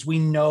vaccines. We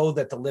know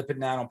that the lipid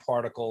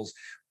nanoparticles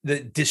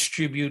that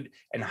distribute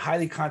and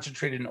highly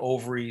concentrated in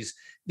ovaries,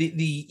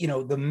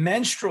 the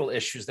menstrual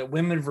issues that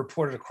women have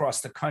reported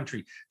across the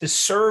country, the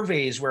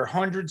surveys where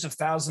hundreds of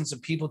thousands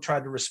of people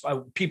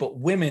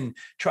women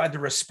tried to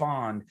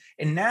respond.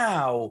 And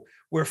now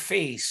we're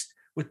faced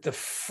with the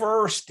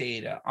first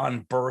data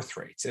on birth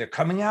rates. They're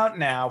coming out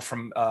now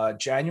from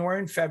January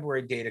and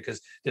February data,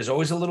 because there's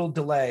always a little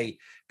delay,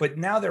 but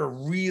now they're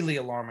really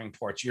alarming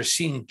parts. You're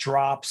seeing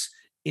drops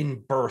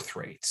in birth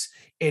rates,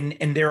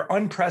 and they're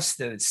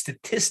unprecedented,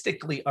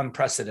 statistically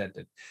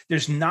unprecedented.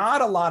 There's not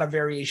a lot of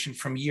variation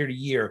from year to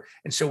year.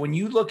 And so when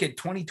you look at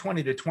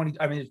 2021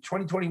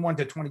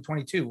 to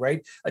 2022,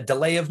 right, a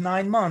delay of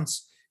 9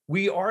 months,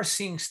 we are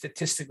seeing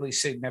statistically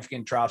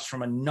significant drops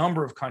from a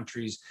number of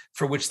countries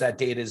for which that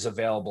data is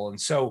available.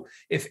 And so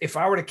if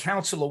I were to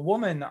counsel a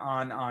woman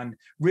on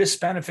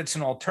risk, benefits,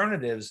 and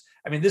alternatives,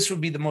 this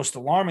would be the most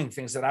alarming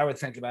things that I would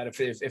think about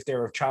if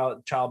they're of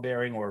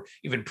childbearing or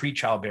even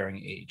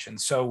pre-childbearing age. And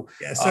so,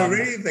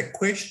 really the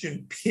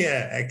question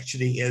here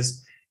actually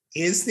is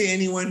there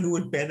anyone who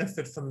would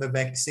benefit from the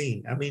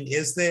vaccine?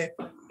 Is there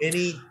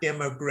any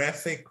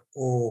demographic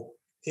or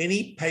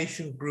any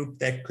patient group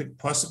that could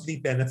possibly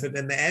benefit?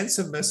 And the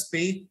answer must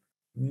be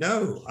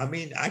no.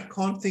 I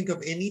can't think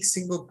of any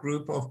single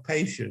group of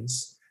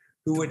patients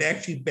who would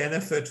actually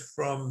benefit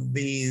from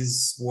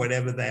these,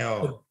 whatever they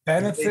are. The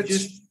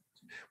benefits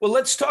Well,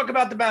 let's talk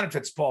about the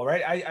benefits, Paul,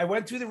 right? I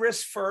went through the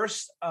risks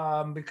first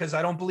because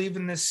I don't believe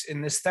in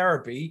this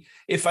therapy.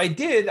 If I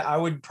did, I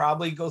would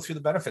probably go through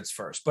the benefits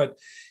first. But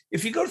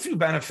if you go through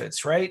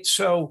benefits, right?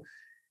 So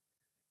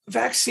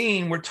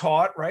vaccine, we're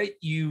taught, right?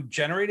 You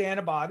generate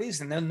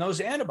antibodies, and then those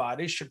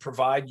antibodies should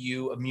provide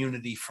you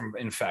immunity from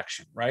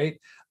infection, right?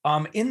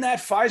 In that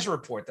Pfizer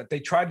report that they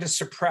tried to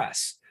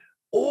suppress,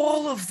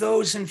 all of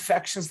those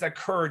infections that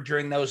occurred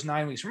during those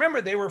 9 weeks. Remember,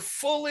 they were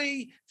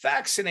fully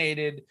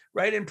vaccinated,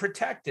 right, and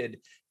protected.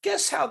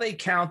 Guess how they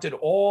counted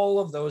all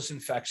of those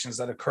infections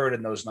that occurred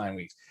in those 9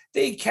 weeks?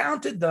 They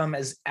counted them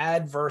as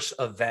adverse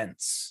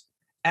events,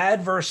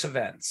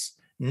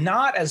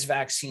 not as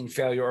vaccine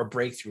failure or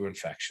breakthrough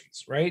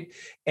infections, right?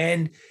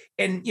 And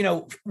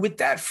with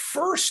that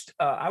first,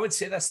 I would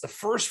say that's the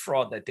first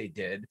fraud that they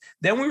did.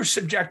 Then we were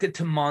subjected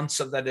to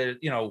months of that,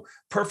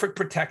 perfect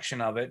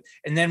protection of it.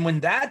 And then when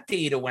that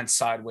data went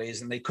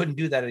sideways and they couldn't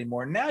do that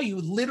anymore, now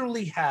you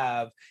literally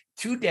have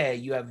today,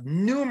 you have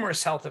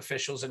numerous health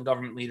officials and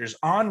government leaders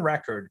on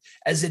record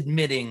as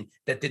admitting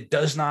that it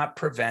does not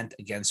prevent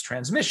against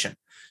transmission.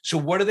 So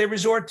what do they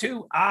resort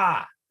to?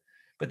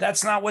 But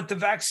that's not what the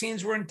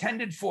vaccines were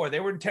intended for.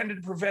 They were intended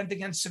to prevent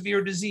against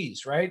severe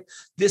disease, right?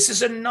 This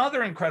is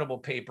another incredible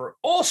paper,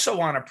 also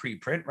on a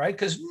preprint, right?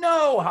 Because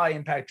no high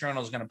impact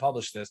journal is going to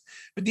publish this.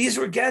 But these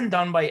were again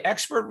done by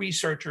expert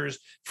researchers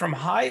from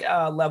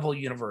high level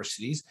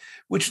universities,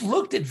 which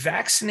looked at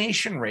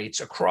vaccination rates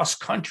across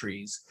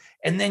countries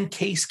and then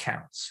case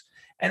counts.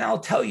 And I'll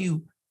tell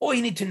you, all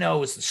you need to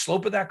know is the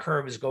slope of that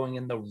curve is going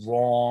in the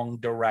wrong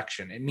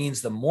direction. It means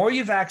the more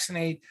you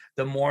vaccinate,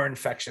 the more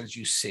infections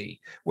you see.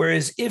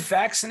 Whereas if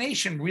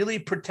vaccination really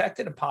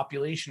protected a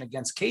population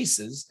against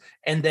cases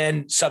and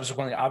then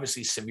subsequently,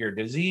 obviously, severe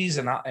disease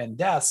and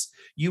deaths,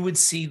 you would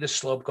see the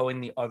slope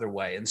going the other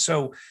way. And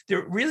so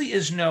there really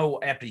is no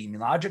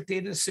epidemiologic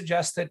data to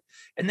suggest it.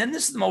 And then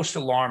this is the most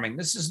alarming.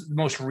 This is the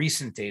most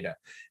recent data.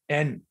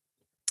 And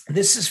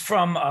this is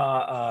from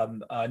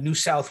New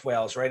South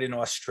Wales, right in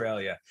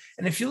Australia.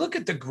 And if you look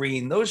at the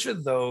green, those are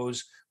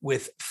those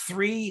with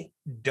 3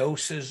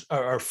 doses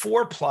or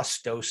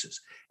 4+ doses.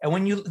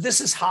 And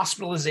this is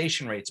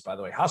hospitalization rates, by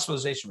the way,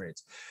 hospitalization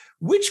rates.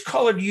 Which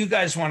color do you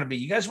guys want to be?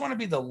 You guys want to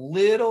be the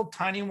little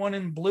tiny one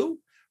in blue,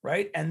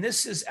 right? And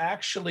this is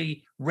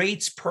actually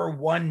rates per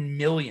 1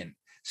 million.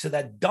 So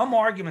that dumb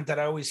argument that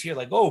I always hear,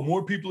 like, oh,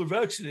 more people are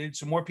vaccinated,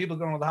 so more people are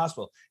going to the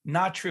hospital.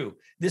 Not true.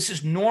 This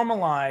is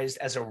normalized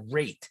as a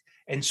rate.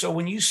 And so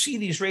when you see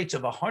these rates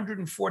of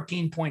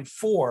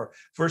 114.4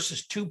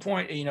 versus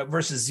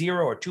versus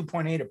 0 or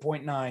 2.8 or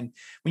 0.9,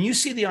 when you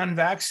see the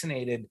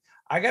unvaccinated,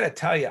 I got to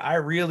tell you, I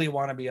really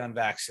want to be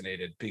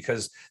unvaccinated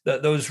because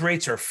those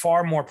rates are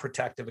far more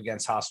protective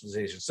against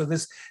hospitalization. So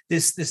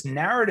this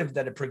narrative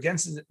that it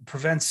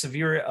prevents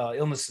severe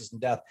illnesses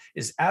and death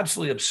is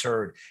absolutely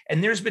absurd.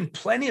 And there's been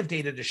plenty of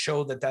data to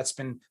show that that's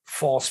been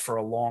false for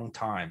a long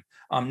time.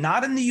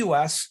 Not in the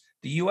U.S.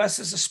 The U.S.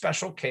 is a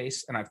special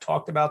case, and I've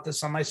talked about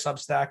this on my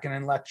Substack and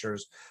in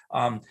lectures.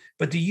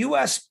 But the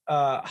U.S.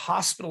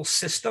 Hospital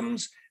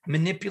systems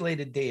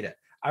manipulated data.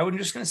 I'm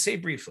just going to say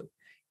briefly.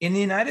 In the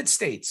United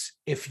States,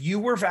 if you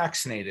were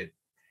vaccinated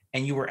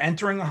and you were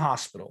entering a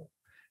hospital,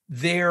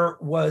 there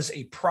was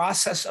a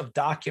process of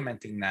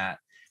documenting that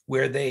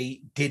where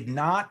they did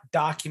not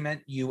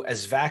document you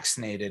as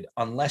vaccinated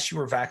unless you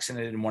were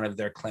vaccinated in one of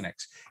their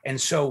clinics. And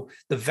so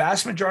the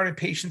vast majority of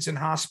patients in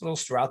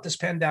hospitals throughout this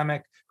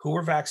pandemic who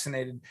were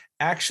vaccinated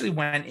actually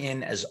went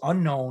in as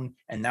unknown,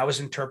 and that was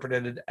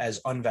interpreted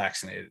as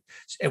unvaccinated,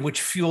 and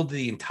which fueled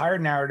the entire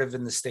narrative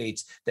in the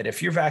States that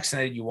if you're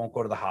vaccinated, you won't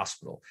go to the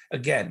hospital.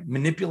 Again,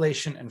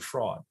 manipulation and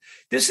fraud.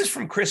 This is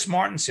from Chris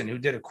Martenson, who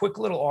did a quick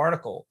little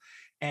article.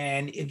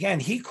 And again,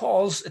 he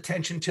calls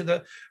attention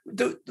to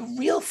the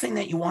real thing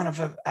that you want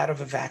out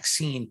of a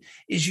vaccine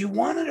is you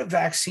wanted a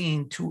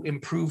vaccine to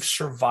improve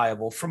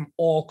survival from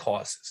all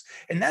causes.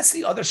 And that's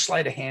the other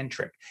sleight of hand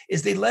trick,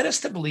 is they led us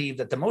to believe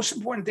that the most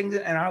important thing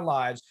in our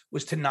lives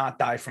was to not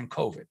die from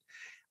COVID.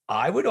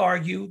 I would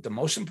argue the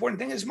most important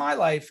thing in my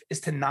life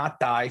is to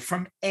not die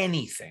from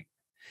anything.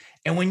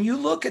 And when you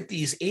look at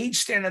these age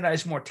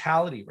standardized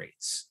mortality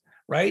rates,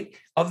 right,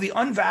 of the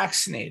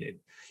unvaccinated,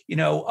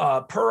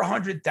 per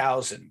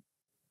 100,000,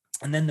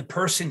 and then the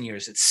person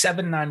years, it's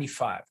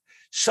 795.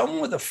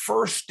 Someone with a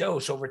first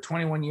dose over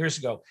 21 years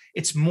ago,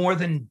 it's more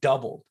than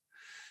doubled.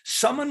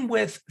 Someone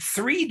with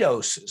 3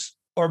 doses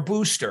or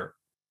booster,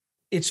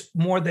 it's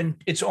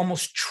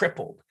almost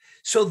tripled.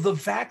 So the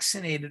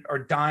vaccinated are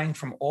dying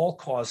from all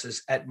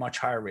causes at much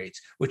higher rates,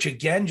 which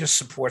again just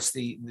supports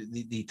the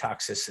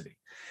toxicity.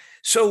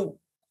 So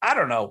I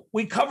don't know.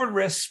 We covered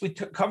risks, we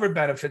covered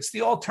benefits,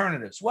 the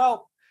alternatives.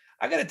 Well,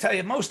 I got to tell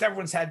you, most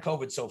everyone's had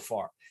COVID so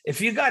far. If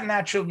you got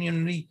natural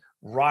immunity,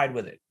 ride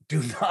with it.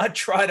 Do not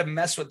try to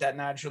mess with that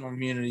natural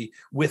immunity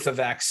with a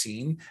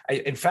vaccine.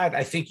 In fact,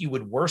 I think you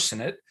would worsen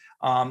it.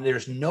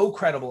 There's no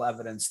credible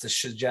evidence to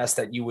suggest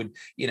that you would,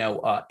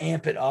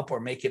 amp it up or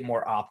make it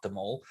more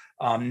optimal,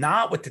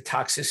 not with the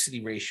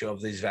toxicity ratio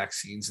of these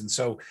vaccines. And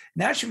so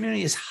natural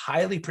immunity is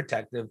highly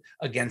protective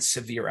against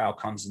severe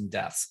outcomes and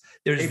deaths.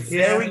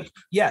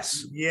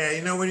 Yes.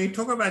 Yeah, when you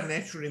talk about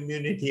natural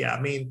immunity, I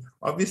mean,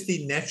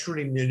 obviously natural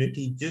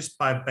immunity just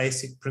by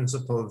basic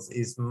principles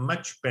is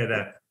much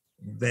better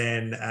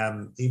than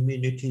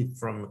immunity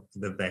from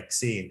the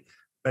vaccine.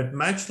 But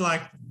much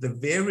like the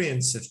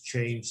variants have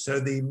changed, so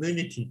the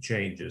immunity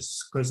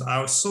changes. Because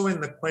I saw in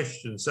the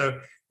question, so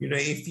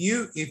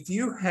if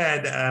you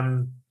had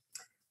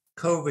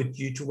COVID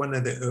due to one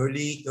of the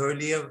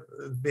earlier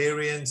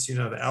variants,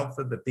 the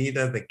alpha, the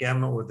beta, the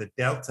gamma, or the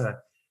delta,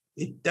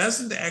 it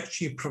doesn't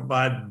actually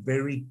provide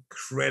very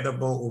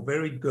credible or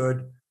very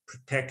good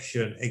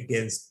protection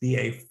against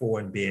BA4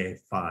 and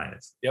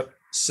BA5. Yep.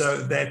 So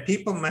that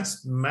people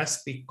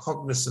must be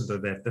cognizant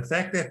of that. The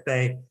fact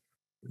that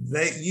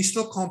you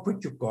still can't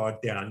put your guard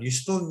down. You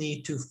still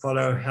need to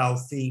follow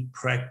healthy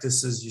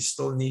practices. You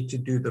still need to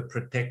do the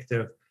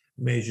protective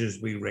measures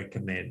we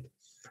recommend.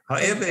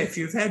 However, if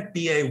you've had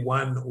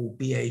BA1 or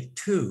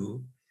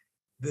BA2,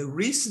 the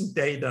recent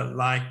data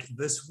like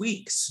this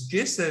week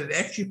suggests that it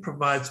actually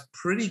provides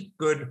pretty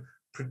good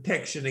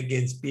protection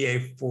against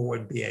BA4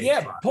 and BA5.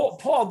 Yeah,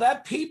 Paul,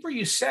 that paper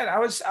you said, I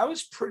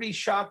was pretty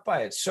shocked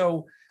by it.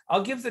 So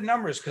I'll give the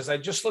numbers because I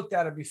just looked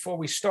at it before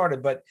we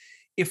started, but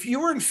if you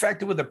were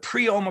infected with a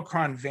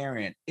pre-Omicron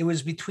variant, it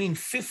was between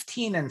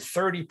 15 and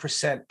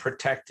 30%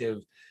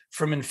 protective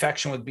from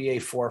infection with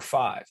BA4 or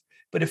 5.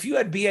 But if you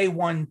had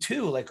BA1,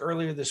 2, like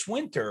earlier this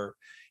winter,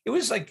 it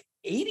was like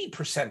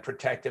 80%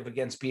 protective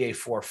against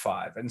BA4 or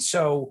 5. And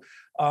so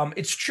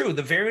it's true,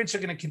 the variants are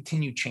going to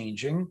continue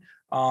changing.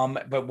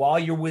 But while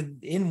you're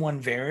within one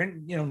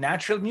variant,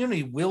 natural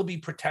immunity will be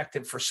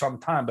protected for some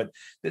time. But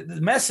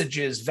the message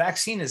is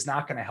vaccine is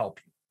not going to help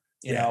you.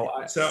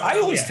 I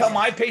always tell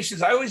my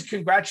patients, I always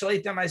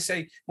congratulate them. I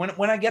say,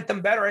 when I get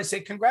them better, I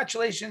say,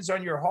 congratulations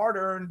on your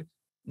hard-earned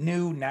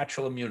new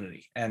natural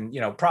immunity and,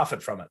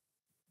 profit from it.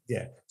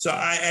 Yeah. So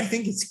I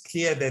think it's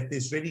clear that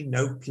there's really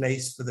no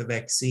place for the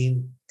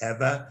vaccine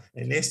ever,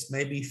 unless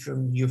maybe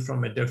you're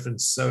from a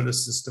different solar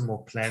system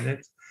or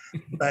planet.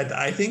 But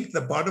I think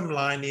the bottom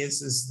line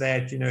is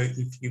that,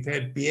 if you've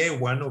had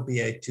BA1 or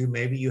BA2,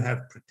 maybe you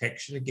have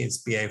protection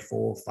against BA4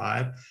 or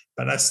 5.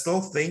 But I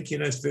still think,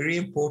 it's very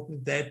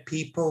important that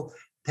people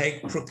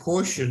take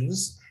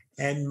precautions.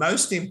 And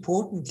most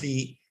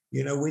importantly,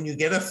 when you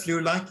get a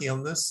flu-like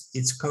illness,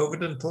 it's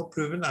COVID until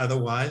proven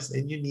otherwise,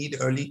 and you need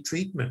early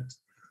treatment.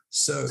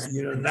 So,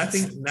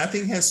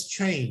 nothing has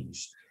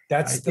changed.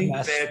 I think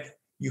that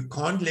you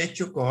can't let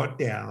your guard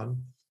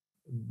down.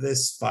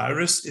 This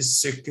virus is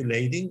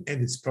circulating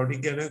and it's probably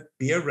going to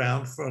be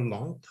around for a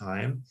long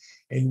time.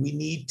 And we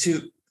need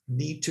to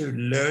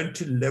learn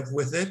to live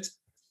with it.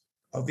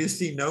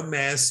 Obviously, no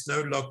masks,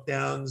 no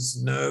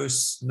lockdowns,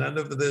 none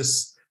of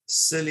this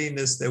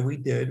silliness that we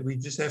did. We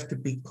just have to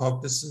be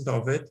cognizant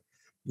of it.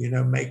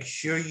 Make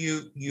sure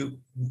you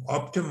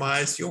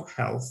optimize your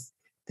health,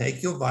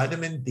 take your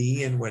vitamin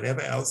D and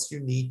whatever else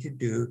you need to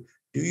do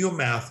your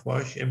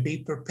mouthwash and be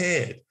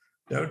prepared.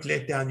 Don't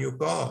let down your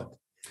guard.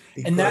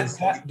 And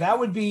that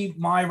would be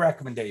my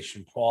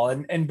recommendation,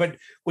 Paul. But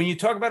when you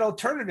talk about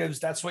alternatives,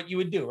 that's what you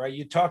would do, right?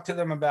 You talk to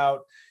them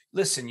about,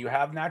 listen, you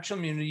have natural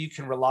immunity, you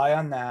can rely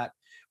on that,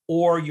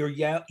 or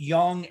you're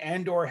young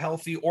and or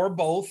healthy, or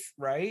both,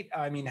 right?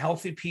 I mean,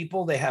 healthy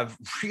people, they have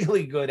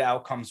really good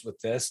outcomes with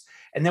this.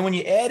 And then when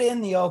you add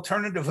in the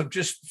alternative of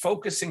just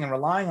focusing and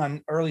relying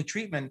on early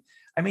treatment,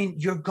 I mean,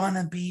 you're going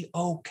to be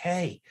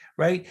okay,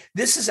 right?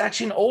 This is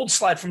actually an old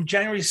slide from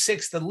January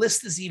 6th. The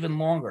list is even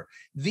longer.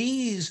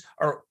 These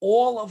are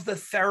all of the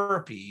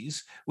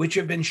therapies which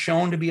have been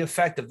shown to be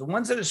effective. The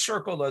ones that are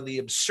circled are the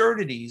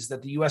absurdities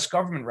that the US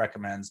government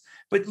recommends.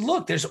 But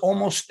look, there's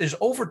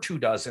over 2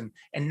 dozen,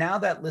 and now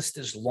that list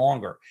is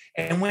longer.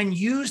 And when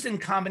used in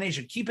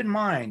combination, keep in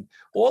mind,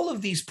 all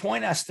of these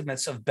point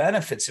estimates of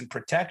benefits and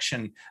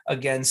protection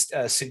against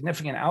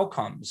significant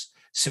outcomes,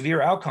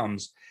 severe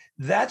outcomes,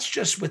 that's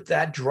just with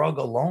that drug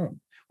alone.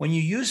 When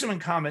you use them in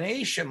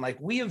combination, like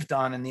we have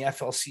done in the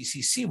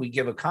FLCCC, we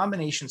give a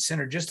combination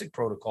synergistic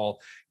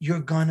protocol, you're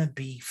going to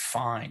be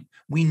fine.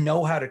 We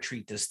know how to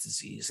treat this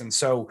disease. And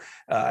so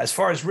as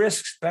far as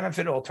risks,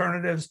 benefit,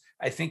 alternatives,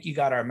 I think you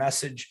got our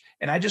message.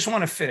 And I just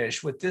want to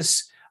finish with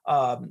this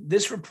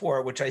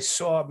report, which I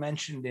saw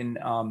mentioned in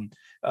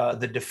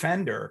the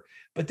Defender.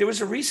 But there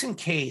was a recent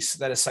case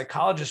that a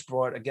psychologist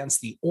brought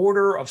against the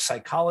Order of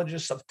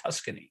Psychologists of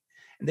Tuscany.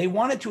 They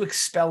wanted to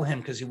expel him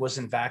because he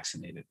wasn't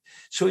vaccinated.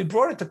 So he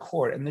brought it to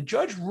court, and the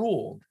judge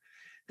ruled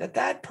that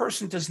that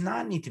person does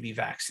not need to be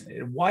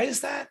vaccinated. Why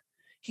is that?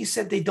 He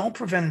said they don't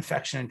prevent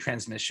infection and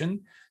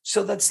transmission,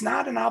 so that's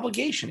not an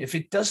obligation. If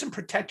it doesn't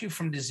protect you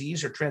from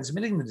disease or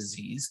transmitting the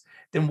disease,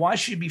 then why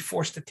should you be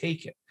forced to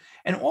take it?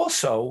 And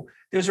also,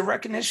 there's a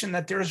recognition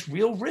that there is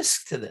real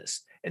risk to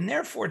this. and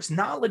therefore it's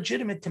not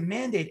legitimate to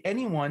mandate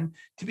anyone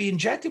to be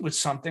injected with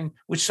something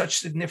with such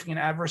significant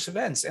adverse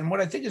events. And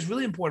what I think is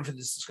really important for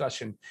this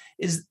discussion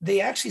is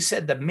they actually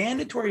said that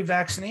mandatory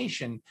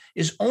vaccination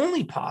is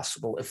only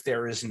possible if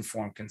there is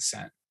informed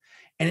consent.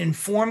 And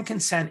informed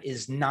consent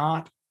is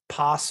not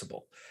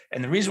possible.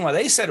 And the reason why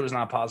they said it was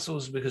not possible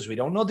is because we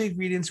don't know the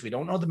ingredients, we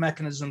don't know the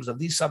mechanisms of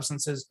these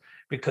substances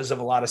because of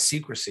a lot of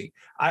secrecy.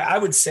 I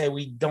would say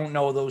we don't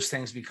know those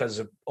things because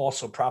of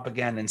also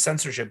propaganda and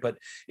censorship, but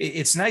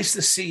it's nice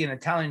to see an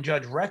Italian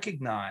judge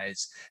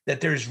recognize that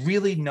there's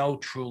really no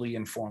truly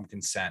informed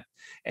consent.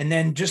 And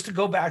then just to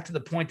go back to the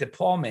point that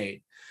Paul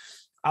made,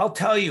 I'll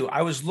tell you,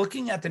 I was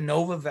looking at the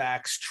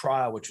Novavax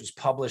trial, which was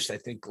published, I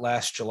think,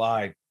 last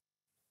July,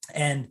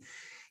 and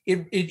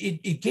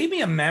it gave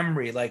me a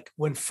memory, like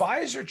when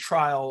Pfizer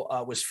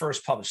trial was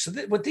first published. So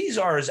what these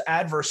are is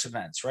adverse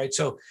events, right?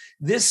 So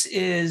this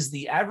is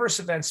the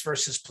adverse events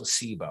versus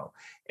placebo.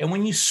 And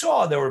when you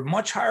saw there were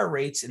much higher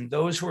rates in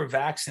those who were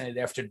vaccinated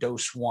after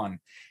dose 1,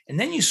 and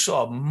then you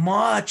saw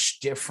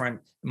much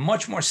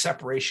more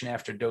separation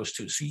after dose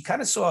 2. So you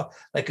kind of saw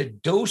like a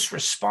dose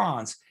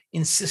response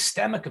in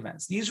systemic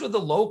events. These were the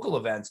local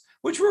events,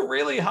 which were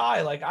really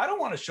high. Like, I don't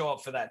want to show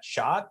up for that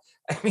shot.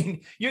 I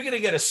mean, you're going to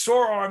get a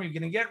sore arm, you're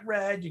going to get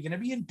red, you're going to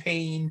be in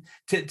pain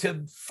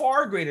to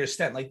far greater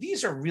extent. Like,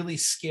 these are really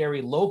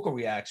scary local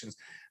reactions,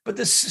 but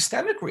the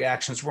systemic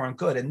reactions weren't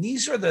good. And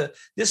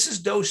this is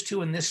dose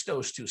 2 and this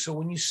dose 2. So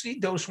when you see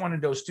dose 1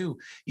 and dose 2,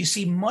 you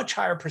see much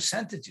higher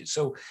percentages.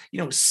 So,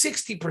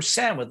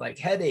 60% with like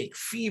headache,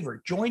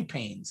 fever, joint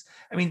pains.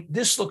 I mean,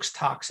 this looks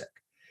toxic.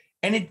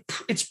 And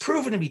it's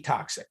proven to be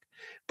toxic.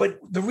 But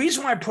the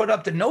reason why I put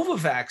up the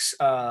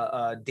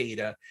Novavax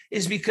data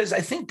is because I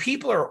think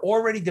people are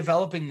already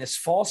developing this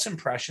false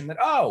impression that,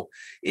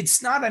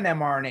 it's not an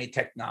mRNA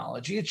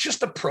technology, it's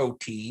just a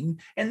protein,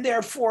 and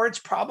therefore it's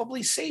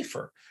probably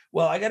safer.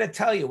 Well, I got to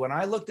tell you, when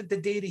I looked at the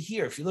data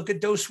here, if you look at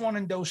dose 1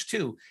 and dose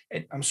 2,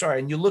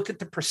 and you look at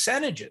the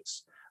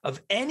percentages of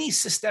any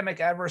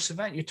systemic adverse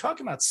event, you're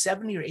talking about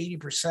 70 or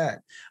 80%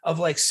 of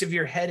like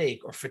severe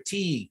headache or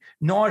fatigue,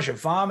 nausea,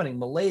 vomiting,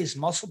 malaise,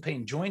 muscle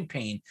pain, joint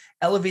pain,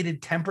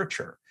 elevated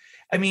temperature.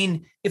 I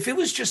mean, if it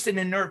was just an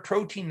inert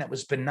protein that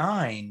was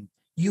benign,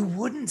 you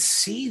wouldn't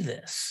see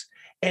this.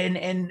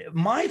 And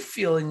my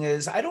feeling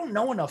is, I don't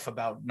know enough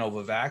about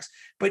Novavax,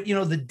 but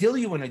the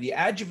diluent or the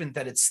adjuvant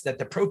that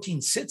the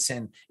protein sits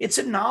in, it's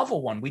a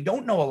novel one. We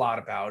don't know a lot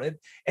about it.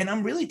 And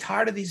I'm really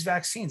tired of these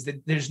vaccines.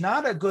 There's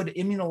not a good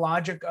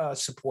immunologic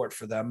support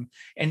for them.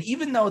 And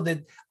even though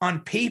that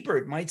on paper,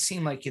 it might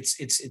seem like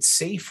it's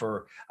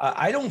safer,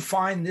 I don't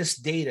find this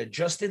data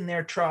just in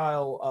their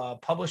trial,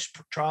 published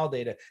trial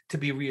data, to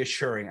be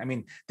reassuring. I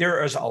mean,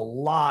 there is a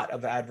lot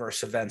of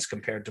adverse events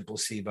compared to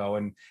placebo,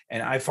 and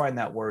I find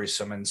that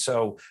worrisome. And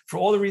so for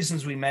all the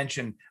reasons we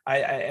mentioned,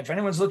 if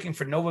anyone's looking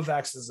for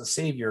Novavax as a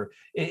savior,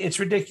 it's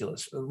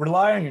ridiculous.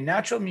 Rely on your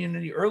natural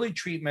immunity, early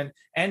treatment,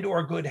 and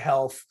or good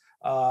health,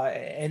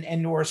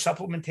 and or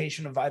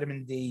supplementation of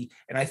vitamin D.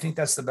 And I think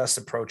that's the best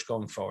approach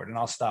going forward. And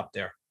I'll stop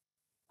there.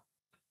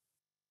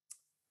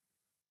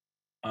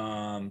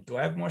 Do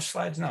I have more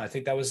slides? No, I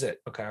think that was it.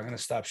 Okay, I'm going to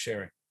stop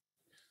sharing.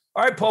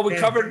 All right, Paul, we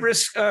covered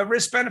risk,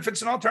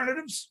 benefits, and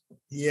alternatives.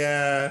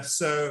 Yeah,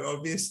 so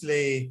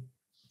obviously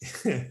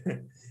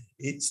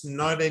it's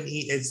not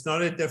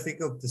a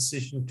difficult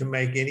decision to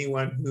make.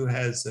 Anyone who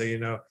has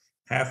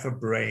half a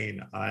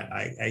brain,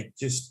 I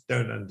just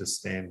don't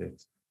understand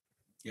it.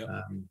 Yep.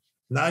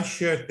 Nice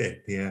shirt there,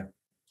 Pierre.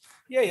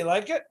 Yeah, you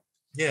like it?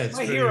 Yeah, it's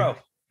my hero.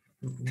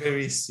 There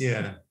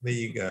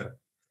you go.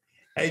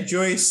 Hey,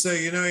 Joyce, so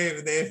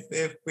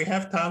if we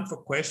have time for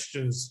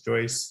questions,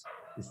 Joyce.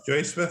 Is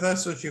Joyce with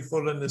us, or she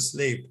fallen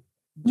asleep?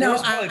 No,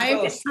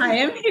 I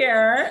am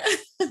here.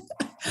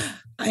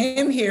 I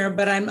am here,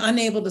 but I'm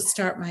unable to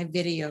start my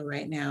video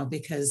right now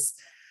because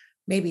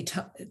maybe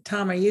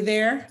Tom, are you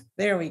there?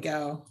 There we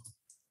go.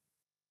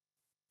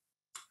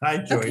 Hi,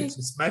 Joyce. Okay.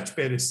 It's much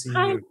better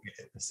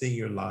seeing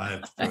you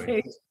live,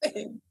 Joyce.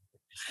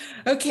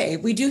 Okay,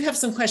 we do have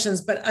some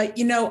questions, but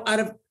out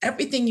of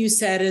everything you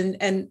said,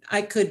 and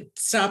I could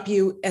stop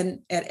you and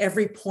at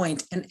every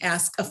point and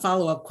ask a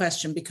follow-up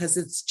question because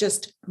it's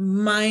just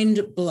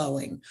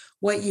mind-blowing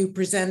what you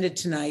presented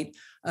tonight,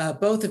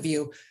 both of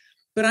you.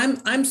 But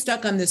I'm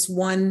stuck on this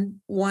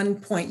one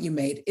point you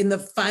made. In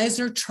the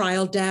Pfizer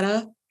trial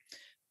data,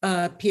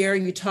 Pierre,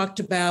 you talked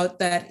about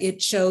that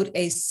it showed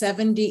a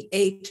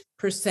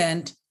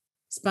 78%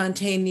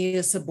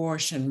 spontaneous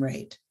abortion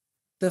rate.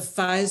 The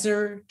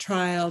Pfizer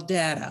trial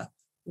data.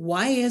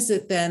 Why is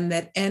it then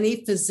that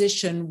any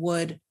physician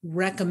would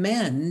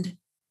recommend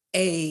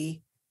a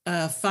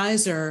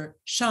Pfizer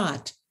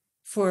shot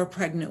for a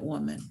pregnant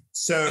woman?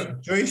 So,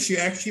 Joyce, you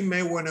actually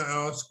may want to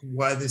ask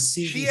why the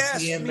CDC. She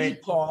asked me,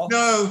 Paul.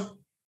 No.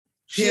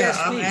 Yeah,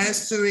 I'm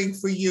answering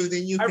for you.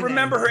 Then you. I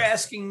remember her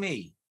asking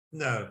me.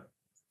 No.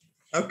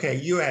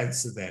 Okay, you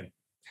answer then.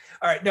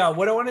 All right. No,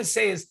 what I want to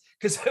say is,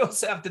 because I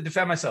also have to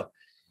defend myself.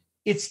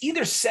 It's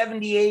either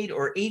 78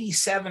 or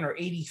 87 or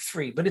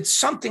 83, but it's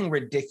something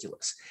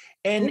ridiculous.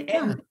 And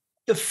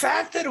the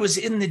fact that it was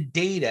in the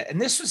data,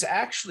 and this was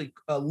actually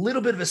a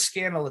little bit of a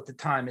scandal at the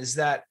time, is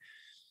that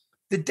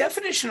the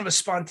definition of a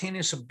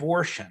spontaneous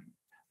abortion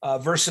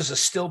versus a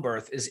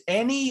stillbirth is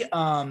any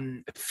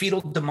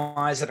fetal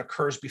demise that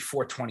occurs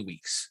before 20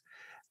 weeks.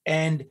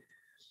 And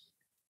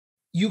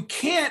you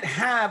can't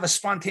have a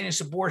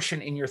spontaneous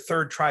abortion in your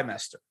third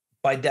trimester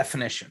by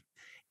definition.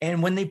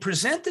 And when they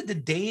presented the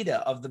data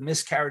of the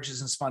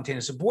miscarriages and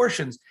spontaneous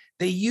abortions,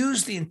 they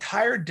used the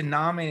entire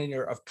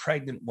denominator of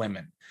pregnant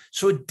women.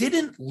 So it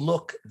didn't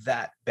look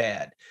that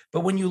bad.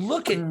 But when you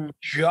look at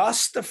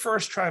just the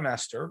first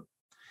trimester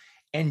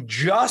and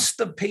just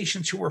the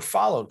patients who were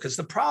followed, because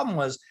the problem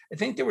was, I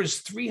think there was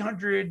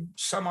 300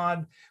 some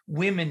odd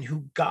women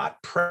who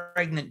got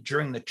pregnant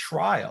during the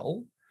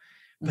trial,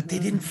 but they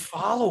didn't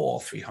follow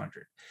all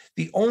 300.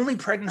 The only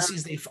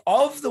pregnancies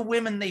of the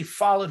women they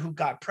followed who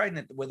got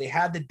pregnant, where they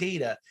had the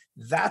data,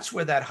 that's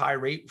where that high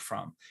rate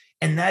from.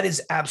 And that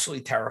is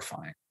absolutely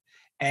terrifying.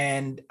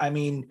 And I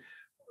mean,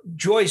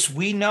 Joyce,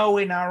 we know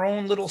in our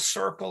own little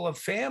circle of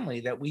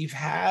family that we've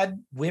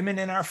had women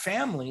in our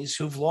families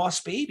who've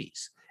lost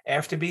babies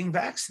after being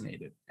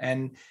vaccinated.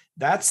 And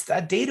that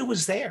data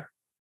was there.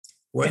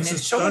 And then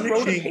someone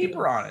wrote a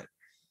paper on it.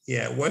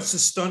 Yeah, what's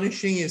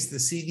astonishing is the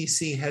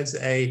CDC has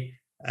a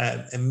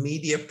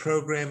media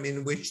program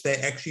in which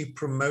they're actually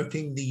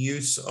promoting the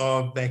use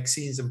of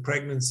vaccines in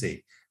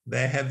pregnancy.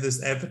 They have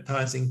this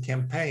advertising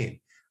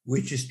campaign,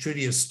 which is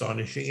truly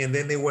astonishing. And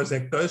then there was a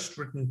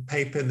ghostwritten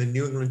paper in the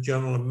New England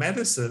Journal of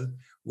Medicine,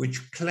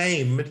 which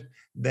claimed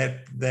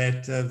that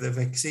the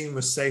vaccine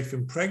was safe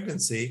in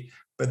pregnancy,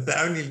 but they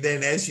only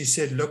then, as you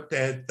said, looked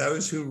at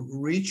those who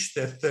reached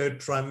their third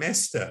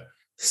trimester.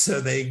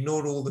 So they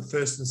ignored all the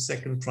first and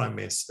second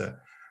trimester.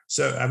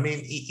 So, I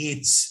mean,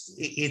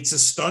 it's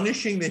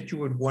astonishing that you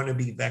would want to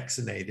be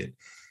vaccinated.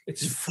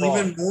 It's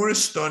even more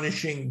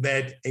astonishing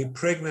that a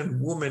pregnant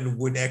woman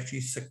would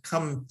actually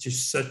succumb to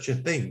such a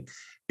thing,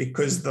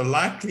 because the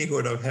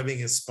likelihood of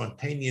having a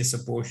spontaneous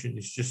abortion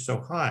is just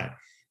so high.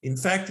 In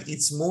fact,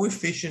 it's more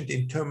efficient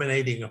in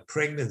terminating a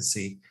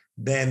pregnancy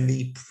than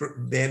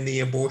the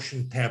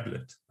abortion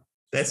tablet.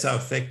 That's how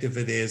effective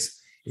it is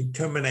in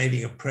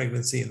terminating a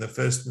pregnancy in the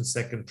first and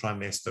second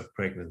trimester of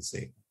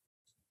pregnancy.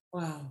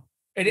 Wow.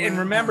 And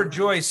remember,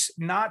 Joyce,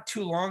 not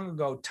too long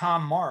ago,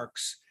 Tom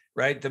Marks,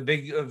 right, the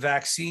big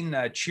vaccine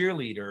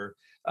cheerleader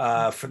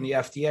from the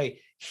FDA,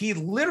 he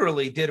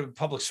literally did a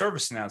public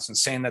service announcement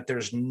saying that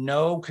there's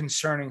no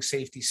concerning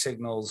safety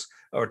signals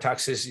or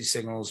toxicity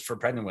signals for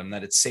pregnant women,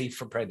 that it's safe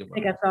for pregnant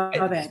women. I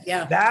saw that,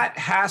 yeah. That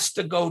has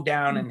to go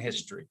down in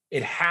history.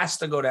 It has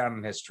to go down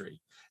in history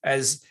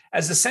as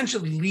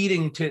essentially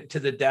leading to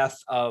the death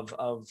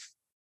of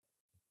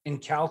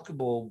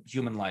incalculable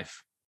human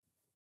life.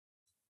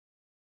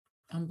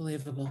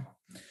 Unbelievable.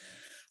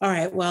 All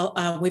right, well,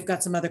 we've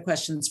got some other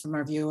questions from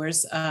our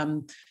viewers,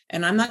 and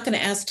I'm not going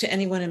to ask to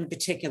anyone in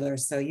particular,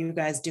 so you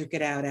guys duke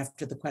it out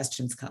after the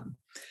questions come.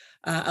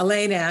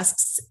 Elaine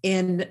asks,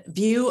 in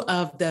view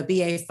of the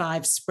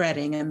BA.5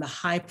 spreading and the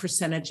high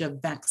percentage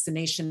of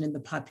vaccination in the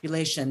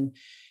population,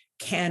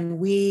 can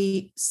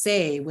we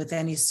say with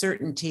any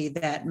certainty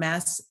that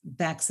mass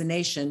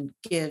vaccination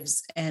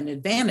gives an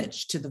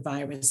advantage to the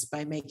virus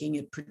by making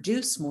it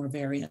produce more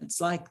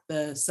variants like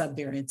the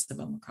subvariants of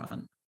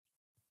Omicron?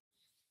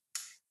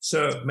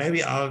 So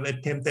maybe I'll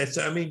attempt that.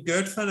 So, I mean,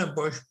 Gerd van der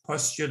Bosch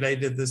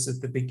postulated this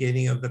at the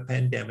beginning of the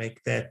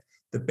pandemic, that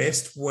the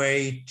best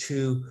way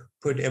to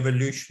put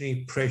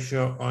evolutionary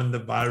pressure on the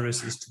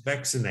virus is to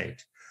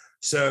vaccinate.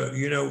 So,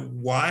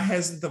 why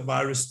hasn't the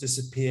virus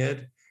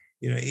disappeared?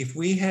 If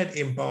we had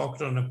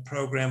embarked on a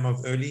program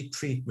of early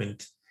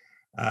treatment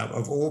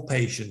of all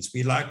patients,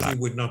 we likely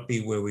would not be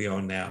where we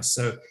are now.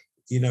 So,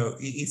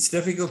 it's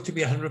difficult to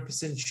be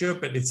 100% sure,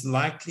 but it's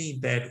likely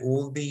that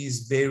all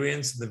these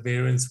variants, the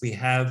variants we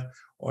have,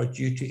 are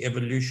due to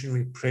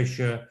evolutionary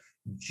pressure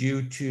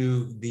due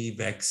to the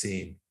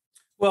vaccine.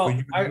 Well,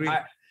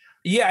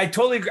 I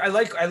totally agree. I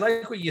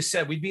like what you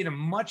said. We'd be in a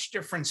much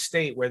different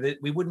state where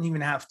we wouldn't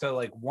even have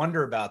to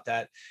wonder about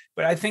that.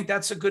 But I think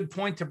that's a good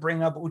point to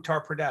bring up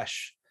Uttar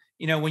Pradesh.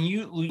 When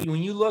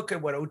you look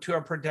at what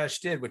Uttar Pradesh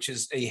did, which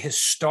is a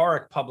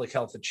historic public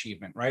health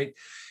achievement, right?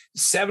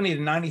 70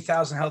 to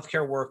 90,000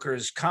 healthcare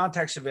workers,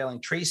 contact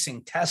surveilling,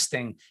 tracing,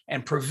 testing,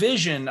 and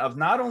provision of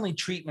not only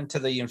treatment to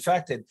the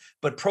infected,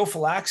 but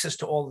prophylaxis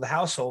to all of the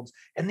households.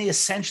 And they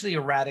essentially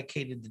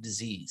eradicated the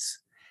disease.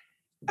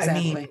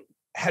 Exactly. I mean,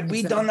 had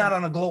we done that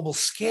on a global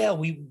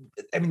scale, it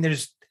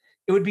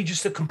would be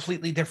just a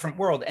completely different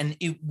world. And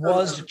it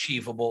was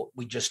achievable.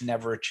 We just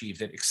never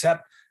achieved it,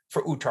 except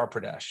for Uttar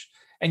Pradesh.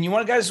 And you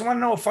guys want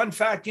to know a fun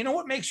fact? You know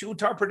what makes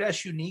Uttar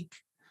Pradesh unique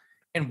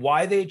and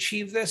why they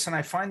achieved this? And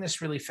I find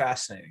this really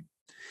fascinating,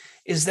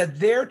 is that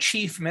their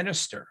chief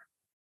minister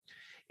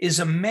is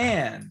a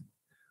man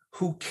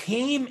who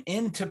came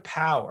into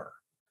power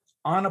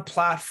on a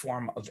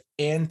platform of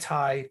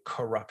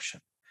anti-corruption.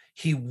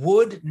 He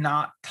would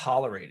not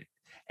tolerate it.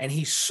 And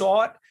he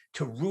sought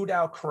to root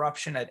out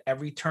corruption at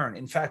every turn.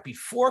 In fact,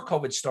 before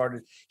COVID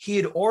started, he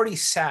had already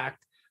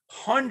sacked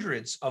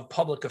hundreds of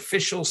public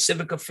officials,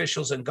 civic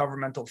officials, and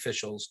governmental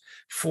officials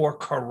for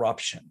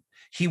corruption.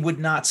 He would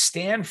not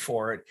stand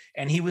for it.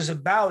 And he was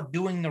about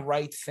doing the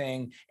right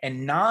thing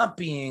and not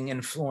being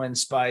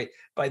influenced by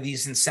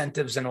these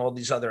incentives and all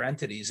these other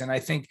entities. And I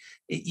think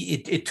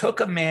it took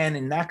a man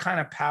in that kind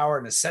of power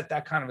and to set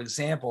that kind of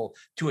example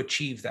to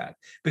achieve that.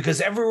 Because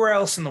everywhere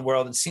else in the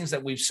world, it seems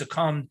that we've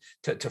succumbed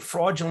to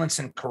fraudulence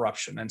and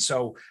corruption. And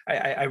so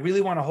I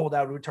really want to hold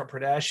out Uttar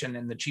Pradesh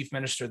and the chief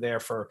minister there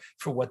for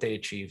what they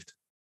achieved.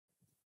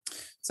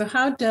 So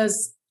how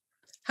does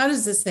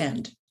this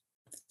end?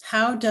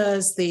 How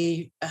does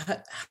I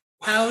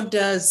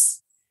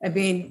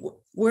mean,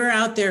 we're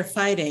out there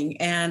fighting,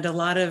 and a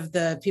lot of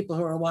the people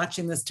who are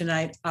watching this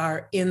tonight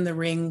are in the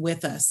ring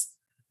with us.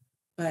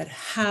 But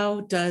how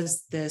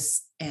does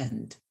this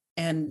end?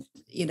 And,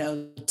 you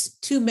know,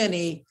 too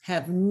many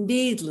have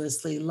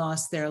needlessly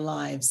lost their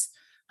lives.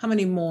 How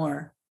many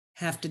more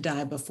have to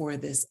die before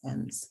this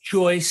ends?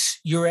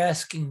 Joyce, you're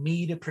asking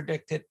me to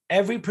predict it.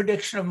 Every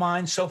prediction of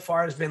mine so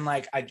far has been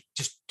like,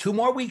 just 2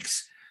 more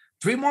weeks.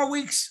 3 more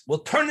weeks, we'll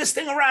turn this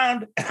thing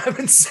around. And I've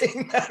been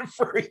saying that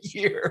for a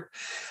year.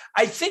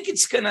 I think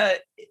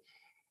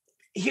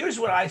here's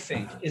what I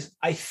think is,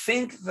 I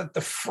think that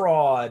the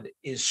fraud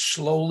is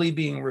slowly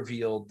being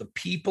revealed. The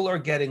people are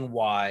getting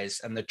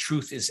wise and the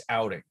truth is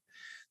outing.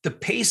 The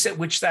pace at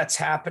which that's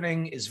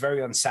happening is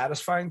very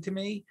unsatisfying to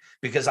me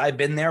because I've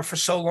been there for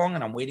so long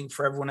and I'm waiting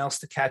for everyone else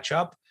to catch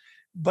up.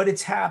 But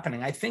it's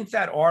happening. I think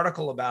that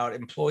article about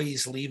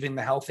employees leaving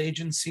the health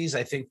agencies,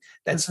 I think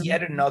that's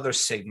yet another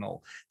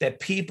signal that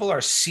people are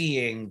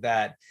seeing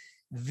that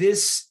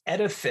this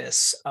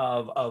edifice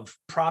of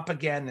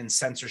propaganda and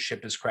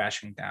censorship is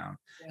crashing down.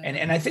 Yeah.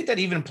 And I think that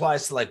even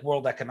applies to like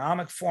World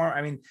Economic Forum.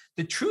 I mean,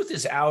 the truth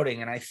is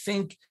outing. And I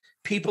think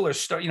people are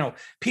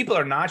people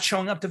are not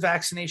showing up to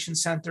vaccination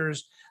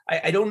centers.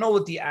 I don't know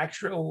what the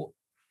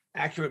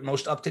accurate,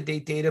 most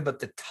up-to-date data, but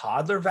the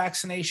toddler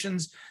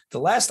vaccinations, the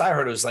last I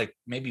heard, it was like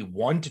maybe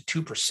 1% to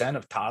 2%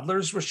 of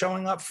toddlers were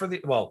showing up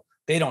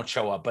they don't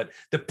show up, but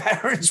the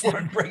parents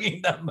weren't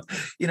bringing them,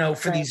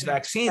 for these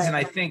vaccines. And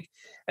I think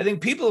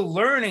people are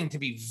learning to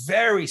be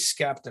very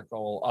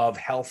skeptical of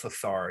health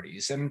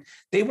authorities, and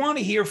they want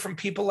to hear from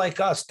people like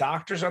us,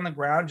 doctors on the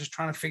ground, just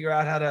trying to figure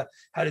out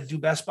how to do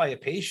best by a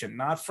patient,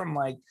 not from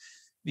like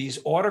these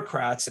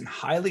autocrats and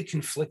highly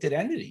conflicted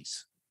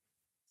entities.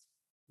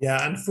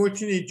 Yeah,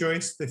 unfortunately,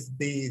 Joyce,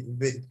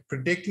 the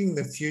predicting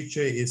the future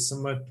is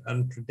somewhat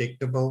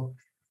unpredictable.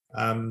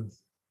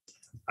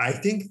 I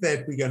think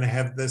that we're going to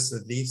have this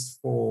at least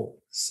for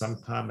some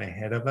time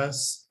ahead of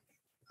us.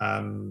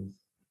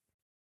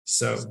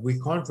 So we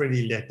can't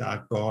really let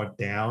our guard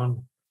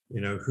down.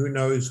 Who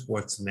knows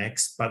what's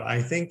next? But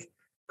I think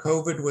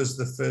COVID was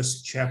the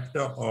first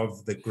chapter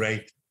of the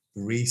Great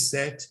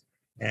Reset.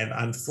 And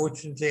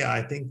unfortunately,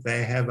 I think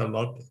they have a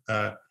lot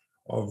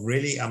of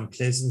really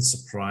unpleasant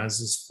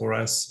surprises for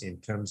us in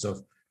terms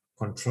of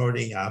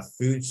controlling our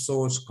food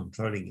source,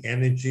 controlling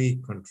energy,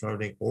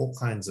 controlling all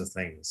kinds of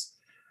things.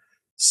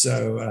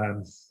 So,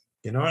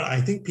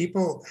 I think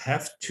people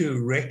have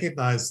to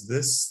recognize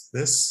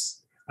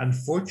this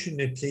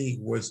unfortunately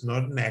was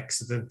not an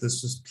accident.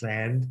 This was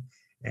planned.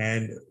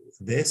 And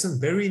there's some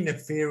very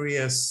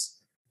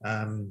nefarious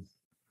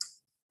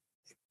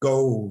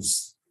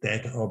goals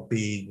that are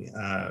being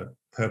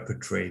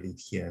perpetrated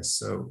here.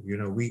 So, we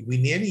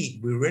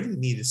really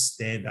need to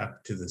stand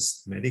up to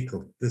this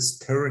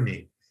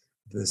tyranny,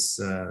 this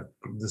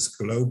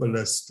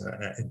globalist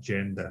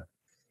agenda.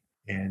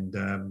 And,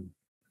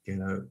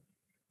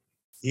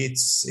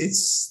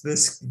 it's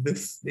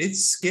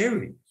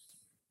scary.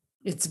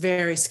 It's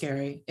very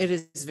scary. It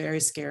is very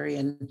scary.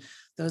 And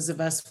those of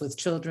us with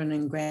children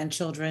and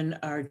grandchildren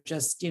are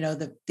just,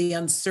 the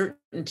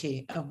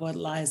uncertainty of what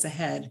lies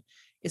ahead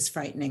is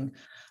frightening.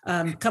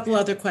 A couple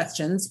other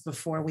questions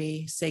before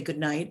we say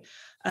goodnight.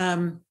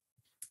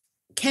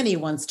 Kenny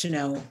wants to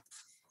know,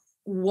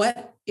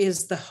 what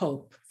is the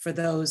hope for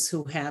those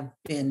who have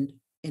been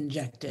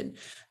injected?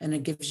 And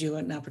it gives you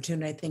an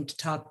opportunity, I think, to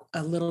talk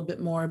a little bit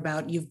more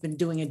about, you've been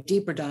doing a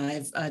deeper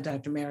dive,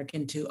 Dr. Merrick,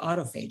 into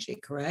autophagy,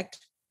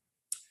 correct?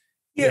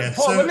 Yeah,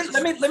 Paul,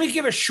 so let me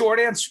give a short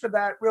answer to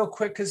that real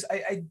quick, because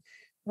I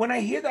when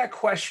I hear that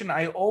question,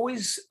 I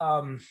always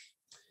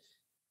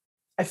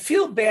I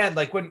feel bad,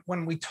 like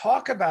when we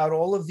talk about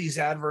all of these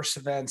adverse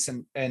events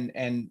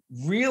and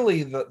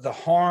really the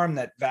harm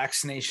that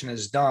vaccination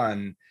has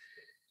done.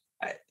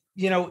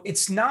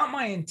 It's not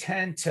my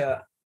intent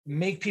to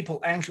make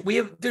people anxious.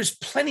 There's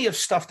plenty of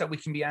stuff that we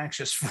can be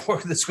anxious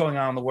for that's going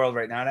on in the world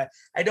right now. And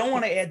I don't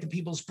want to add to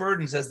people's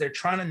burdens as they're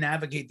trying to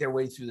navigate their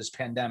way through this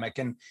pandemic.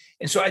 And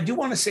so I do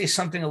want to say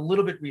something a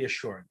little bit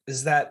reassuring,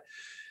 is that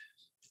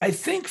I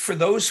think for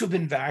those who've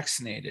been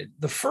vaccinated,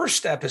 the first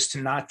step is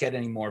to not get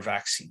any more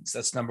vaccines.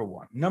 That's number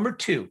one. Number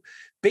two,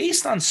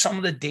 based on some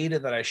of the data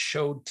that I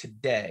showed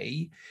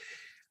today,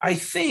 I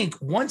think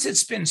once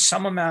it's been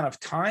some amount of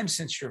time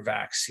since your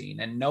vaccine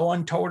and no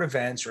untoward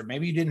events, or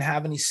maybe you didn't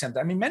have any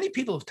symptoms. I mean, many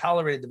people have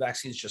tolerated the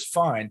vaccines just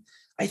fine.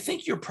 I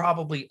think you're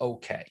probably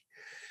okay.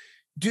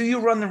 Do you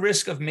run the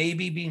risk of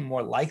maybe being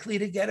more likely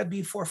to get a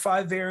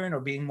B45 variant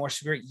or being more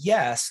severe?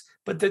 Yes,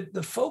 but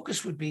the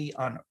focus would be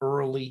on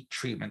early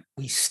treatment.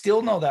 We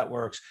still know that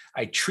works.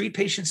 I treat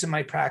patients in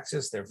my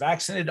practice. They're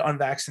vaccinated,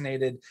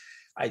 unvaccinated.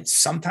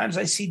 Sometimes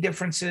I see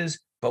differences,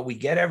 but we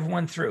get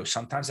everyone through.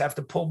 Sometimes I have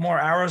to pull more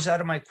arrows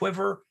out of my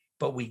quiver,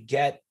 but we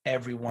get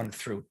everyone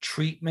through.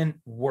 Treatment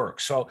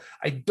works. So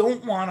I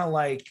don't want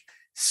to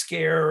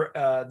scare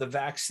the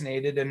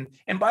vaccinated.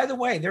 And by the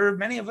way, there are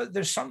many of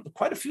us,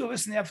 quite a few of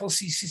us in the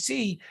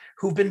FLCCC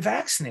who've been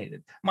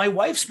vaccinated. My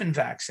wife's been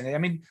vaccinated. I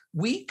mean,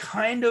 we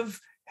kind of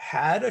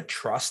had a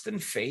trust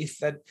and faith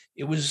that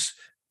it was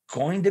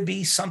going to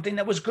be something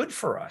that was good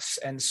for us.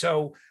 And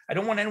so I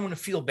don't want anyone to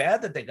feel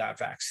bad that they got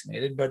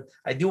vaccinated, but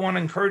I do want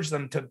to encourage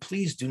them to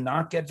please do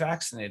not get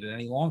vaccinated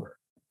any longer.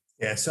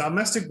 Yeah, so I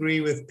must agree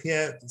with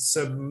Pierre.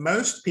 So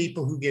most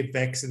people who get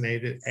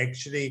vaccinated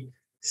actually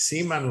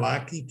seem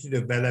unlikely to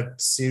develop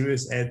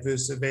serious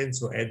adverse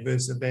events or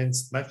adverse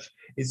events much.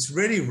 It's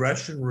really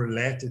Russian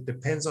roulette. It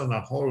depends on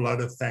a whole lot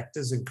of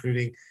factors,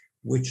 including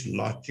which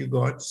lot you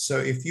got. So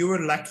if you were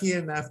lucky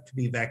enough to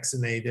be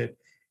vaccinated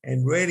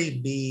and really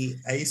be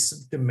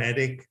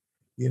asymptomatic,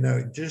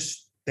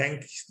 just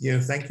thank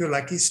your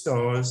lucky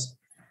stars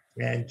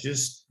and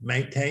just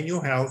maintain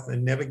your health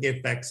and never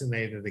get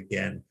vaccinated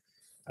again.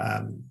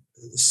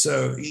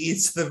 So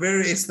it's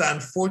the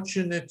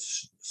unfortunate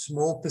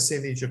small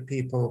percentage of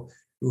people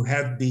who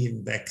have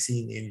been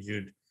vaccine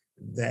injured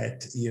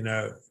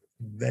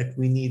that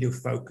we need to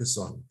focus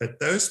on. But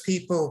those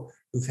people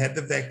who've had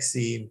the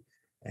vaccine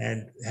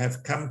and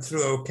have come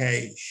through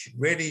okay,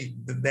 really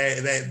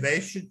they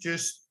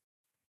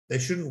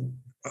shouldn't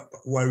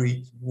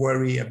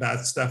worry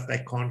about stuff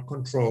they can't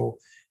control.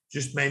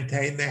 Just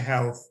maintain their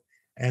health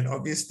and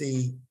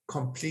obviously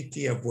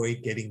completely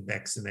avoid getting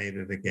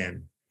vaccinated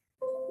again.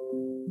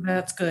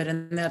 That's good.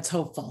 And that's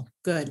hopeful.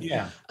 Good.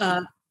 Yeah.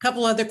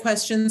 Couple other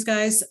questions,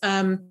 guys.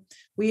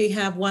 We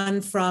have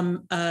one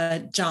from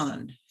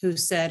John who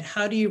said,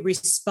 how do you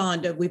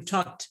respond? We've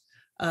talked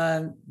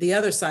the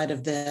other side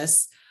of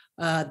this,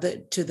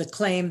 to the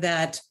claim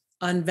that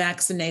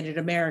unvaccinated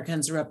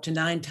Americans are up to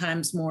 9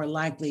 times more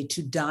likely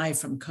to die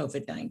from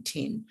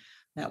COVID-19.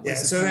 That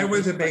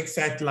was a big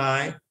fat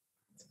lie.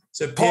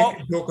 So Paul,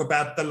 can talk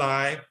about the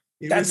lie.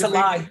 That's a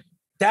lie.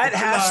 That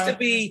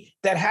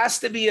has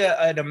to be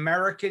an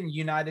American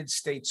United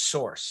States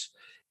source,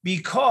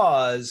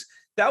 because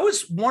that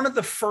was one of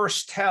the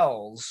first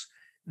tells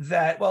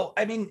that,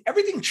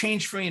 everything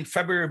changed for me in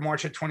February,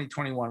 March of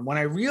 2021, when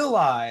I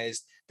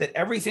realized that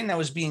everything that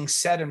was being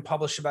said and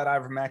published about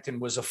ivermectin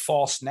was a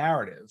false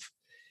narrative.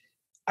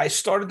 I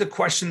started to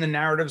question the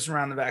narratives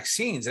around the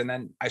vaccines. And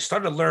then I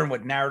started to learn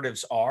what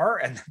narratives are,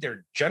 and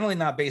they're generally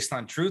not based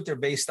on truth. They're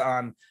based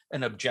on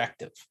an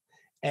objective.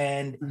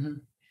 And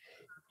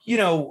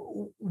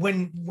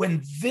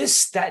when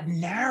that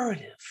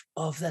narrative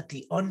of that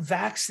the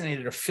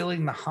unvaccinated are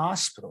filling the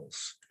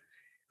hospitals,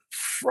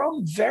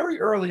 from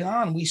very early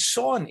on, we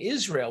saw in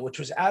Israel, which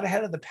was out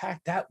ahead of the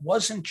pack, that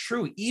wasn't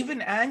true. Even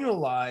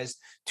annualized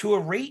to a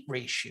rate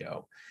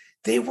ratio,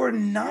 they were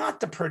not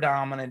the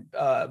predominant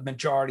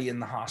majority in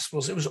the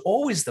hospitals. It was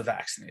always the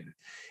vaccinated.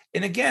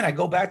 And again, I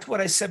go back to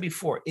what I said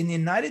before. In the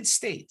United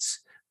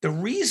States, the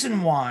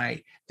reason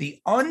why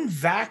the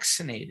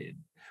unvaccinated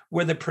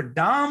were the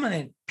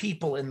predominant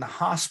people in the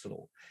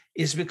hospital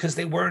is because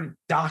they weren't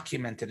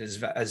documented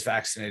as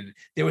vaccinated.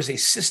 There was a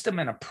system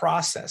and a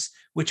process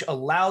which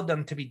allowed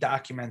them to be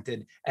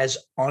documented as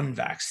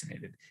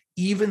unvaccinated,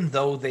 even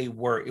though they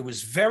were. It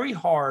was very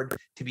hard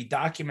to be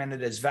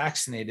documented as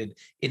vaccinated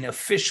in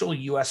official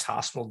US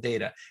hospital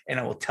data. And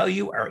I will tell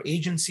you, our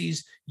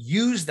agencies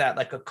used that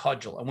like a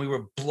cudgel, and we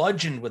were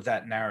bludgeoned with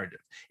that narrative.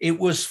 It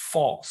was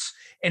false.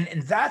 And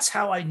that's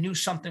how I knew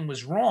something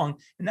was wrong.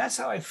 And that's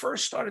how I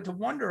first started to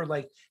wonder,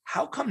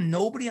 how come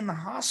nobody in the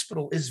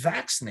hospital is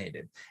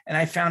vaccinated? And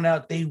I found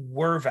out they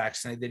were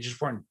vaccinated. They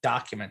just weren't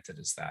documented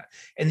as that.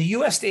 And the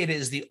US data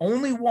is the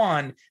only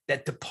one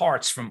that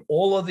departs from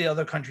all of the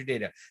other country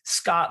data.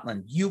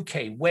 Scotland,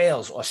 UK,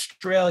 Wales,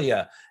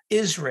 Australia,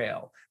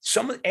 Israel,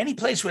 any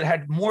place where it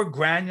had more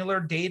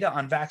granular data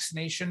on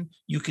vaccination,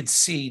 you could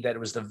see that it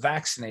was the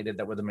vaccinated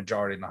that were the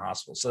majority in the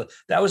hospital. So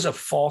that was a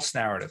false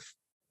narrative.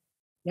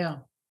 Yeah.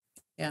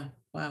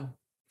 Wow.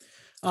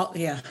 Oh,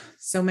 yeah.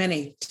 So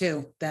many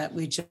too, that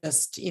we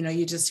just,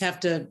 you just have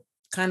to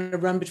kind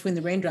of run between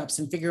the raindrops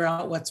and figure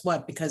out what's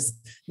what, because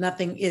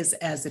nothing is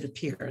as it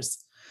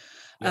appears.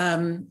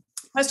 Yeah.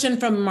 Question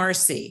from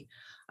Marcy.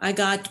 I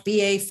got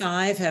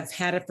BA5, have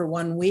had it for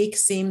 1 week,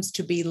 seems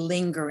to be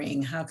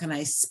lingering. How can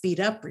I speed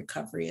up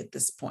recovery at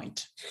this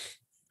point?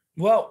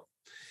 Well,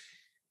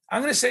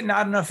 I'm going to say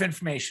not enough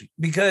information,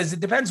 because it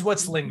depends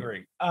what's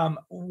lingering.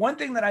 One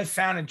thing that I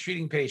found in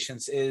treating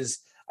patients is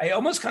I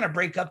almost kind of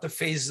break up the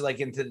phases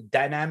into the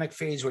dynamic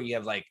phase, where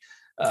you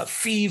have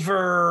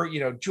fever,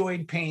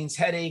 joint pains,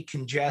 headache,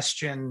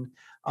 congestion.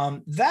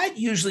 That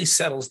usually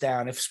settles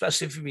down,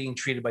 especially if you're being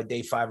treated by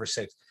day 5 or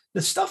 6.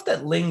 The stuff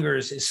that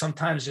lingers is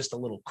sometimes just a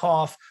little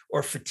cough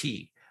or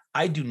fatigue.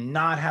 I do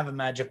not have a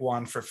magic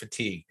wand for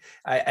fatigue.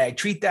 I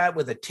treat that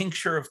with a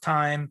tincture of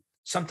time,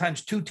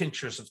 sometimes 2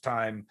 tinctures of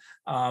time.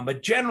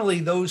 But generally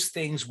those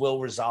things will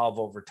resolve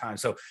over time.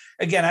 So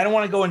again, I don't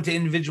want to go into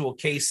individual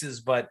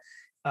cases, but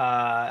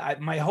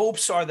my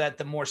hopes are that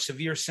the more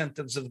severe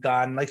symptoms have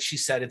gone. Like she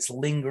said, it's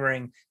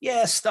lingering.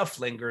 Yeah, stuff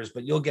lingers,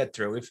 but you'll get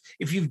through.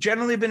 If you've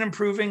generally been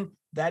improving,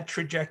 that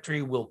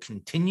trajectory will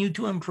continue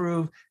to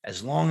improve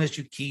as long as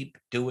you keep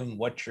doing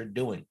what you're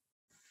doing.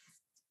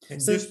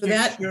 And So just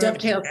that make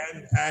dovetails.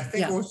 and I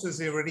think also it's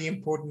really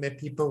important that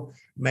people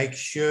make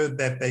sure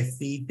that they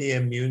feed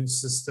their immune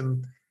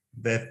system,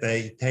 that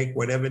they take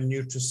whatever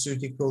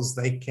nutraceuticals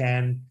they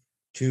can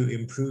to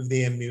improve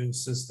their immune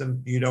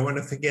system. You don't want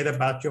to forget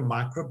about your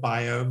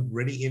microbiome.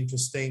 Really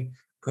interesting.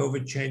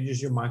 COVID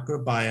changes your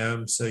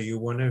microbiome. So you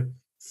want to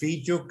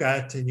feed your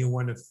gut and you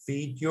want to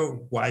feed your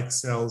white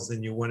cells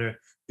and you want to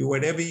do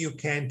whatever you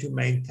can to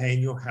maintain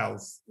your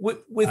health.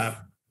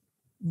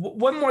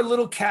 One more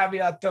little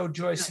caveat though,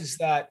 Joyce, is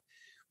that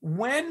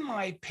when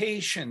I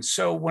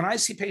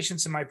see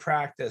patients in my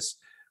practice,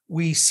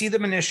 we see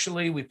them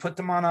initially, we put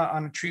them on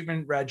a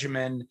treatment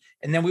regimen,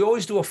 and then we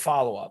always do a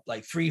follow-up,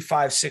 like 3,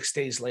 5, 6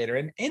 days later.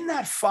 And in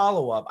that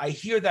follow-up, I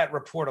hear that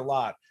report a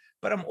lot,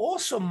 but I'm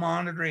also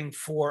monitoring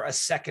for a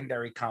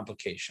secondary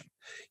complication.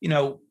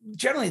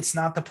 Generally it's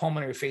not the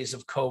pulmonary phase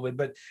of COVID,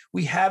 but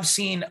we have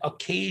seen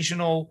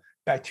occasional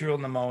bacterial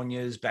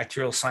pneumonias,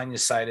 bacterial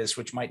sinusitis,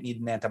 which might need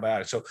an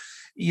antibiotic. So,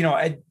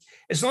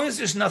 as long as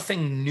there's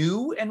nothing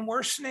new and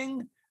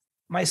worsening,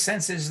 my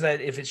sense is that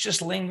if it's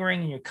just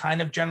lingering and you're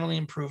kind of generally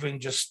improving,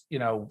 just,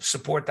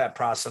 support that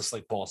process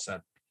like Paul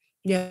said.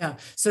 Yeah.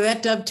 So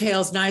that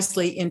dovetails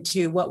nicely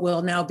into what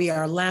will now be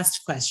our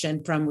last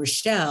question from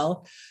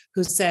Rochelle,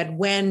 who said,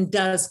 when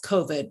does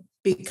COVID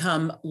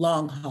become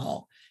long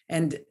haul?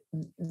 And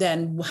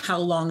then how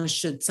long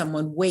should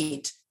someone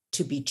wait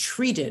to be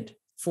treated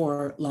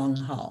for long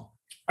haul?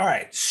 All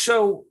right.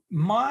 So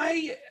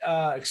my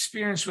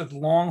experience with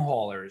long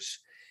haulers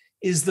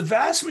is the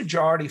vast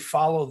majority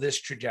follow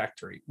this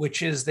trajectory,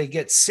 which is they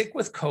get sick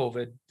with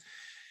COVID.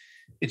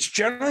 It's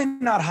generally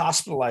not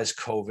hospitalized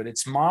COVID.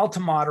 It's mild to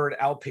moderate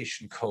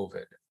outpatient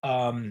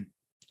COVID.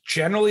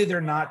 Generally,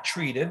 they're not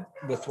treated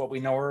with what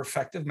we know are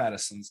effective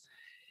medicines,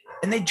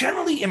 and they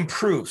generally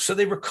improve. So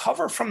they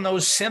recover from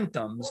those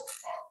symptoms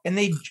and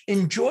they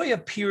enjoy a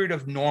period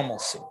of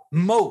normalcy.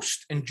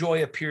 Most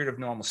enjoy a period of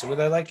normalcy where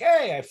they're like,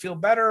 hey, I feel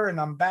better and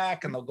I'm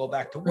back, and they'll go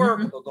back to work,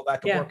 they'll go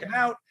back to working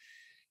out.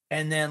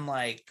 And then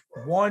like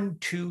 1,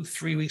 2,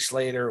 3 weeks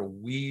later,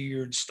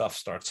 weird stuff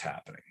starts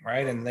happening,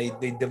 right? And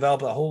they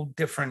develop a whole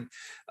different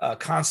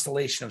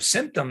constellation of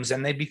symptoms,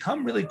 and they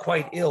become really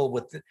quite ill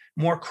with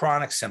more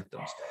chronic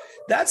symptoms.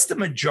 That's the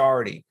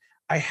majority.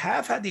 I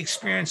have had the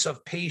experience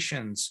of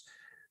patients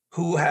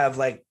who have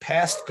like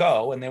passed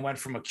go and they went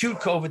from acute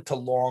COVID to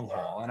long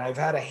haul. And I've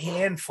had a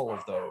handful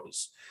of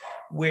those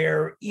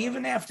where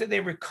even after they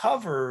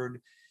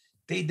recovered,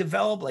 they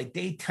developed like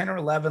day 10 or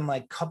 11,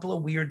 like a couple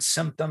of weird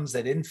symptoms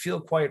that didn't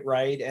feel quite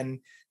right. And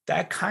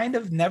that kind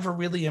of never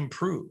really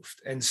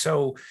improved. And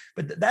so,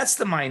 but that's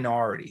the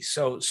minority.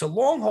 So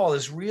long haul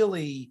is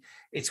really,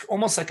 it's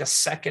almost like a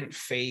second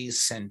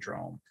phase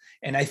syndrome.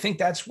 And I think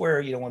that's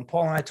where, when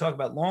Paul and I talk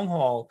about long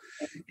haul,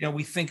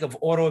 we think of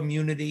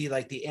autoimmunity,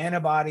 like the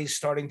antibodies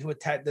starting to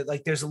attack,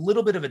 like there's a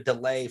little bit of a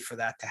delay for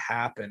that to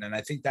happen. And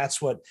I think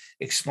that's what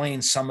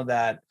explains some of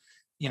that,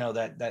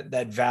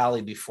 that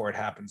valley before it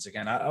happens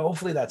again.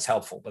 Hopefully that's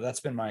helpful, but that's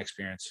been my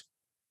experience.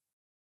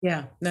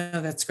 Yeah, no,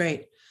 that's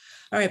great.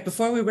 All right,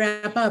 before we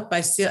wrap up,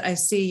 I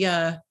see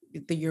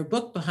your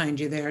book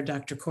behind you there,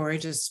 Dr. Corey,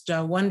 just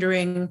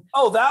wondering.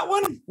 Oh, that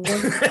one?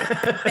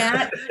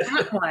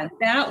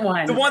 that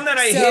one. The one that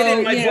I hid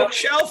in my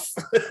bookshelf?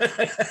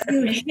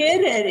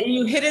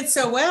 You hid it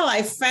so well.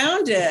 I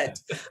found it.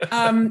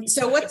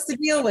 So what's the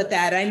deal with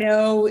that? I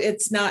know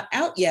it's not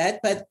out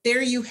yet, but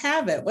there you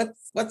have it.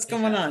 What's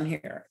going on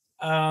here?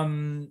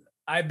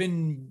 I've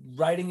been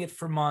writing it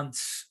for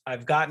months.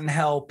 I've gotten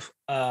help.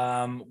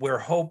 We're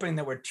hoping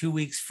that we're 2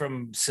 weeks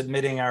from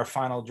submitting our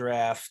final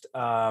draft.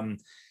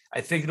 I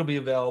think it'll be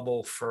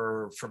available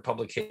for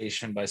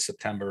publication by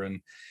September.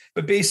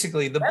 But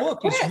basically the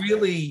book is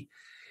really,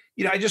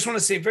 I just want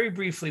to say very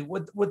briefly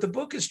what the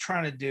book is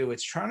trying to do.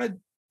 It's trying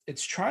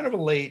to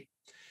relate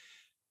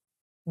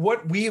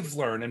what we've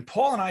learned. And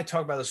Paul and I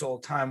talk about this all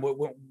the time.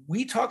 When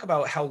we talk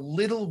about how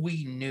little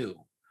we knew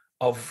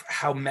of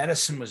how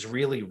medicine was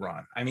really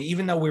run. I mean,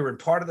 even though we were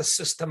part of the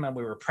system and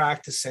we were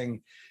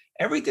practicing,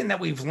 everything that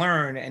we've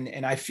learned,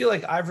 and I feel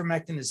like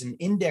ivermectin is an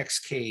index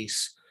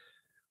case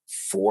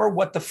for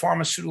what the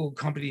pharmaceutical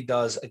company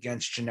does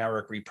against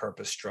generic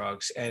repurposed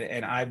drugs.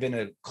 And I've been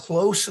a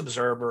close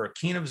observer, a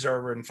keen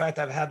observer. In fact,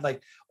 I've had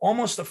like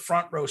almost a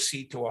front row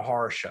seat to a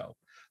horror show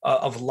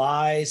of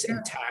lies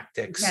and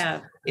tactics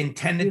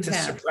intended to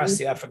suppress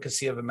the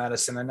efficacy of a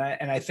medicine.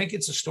 And I think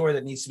it's a story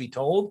that needs to be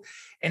told.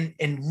 And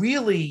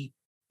really,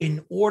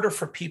 in order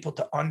for people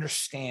to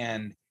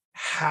understand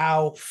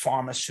how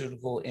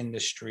pharmaceutical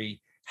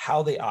industry,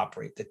 how they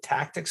operate, the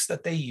tactics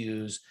that they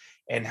use,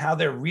 and how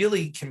they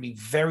really can be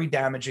very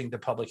damaging to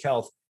public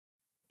health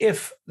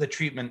if the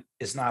treatment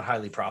is not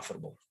highly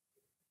profitable.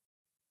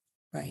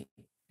 Right,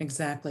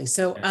 exactly.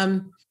 So,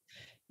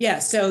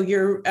 so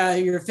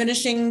you're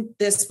finishing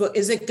this book.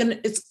 Is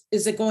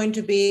it going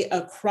to be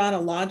a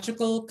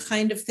chronological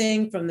kind of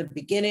thing from the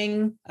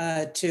beginning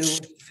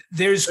to?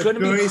 There's going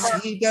to be.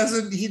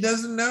 He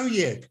doesn't know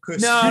yet.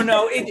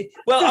 No.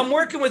 Well, I'm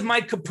working with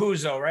Mike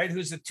Capuzzo, right,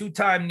 who's a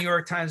 2-time New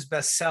York Times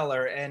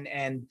bestseller,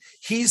 and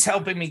he's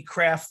helping me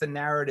craft the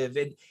narrative.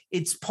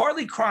 It's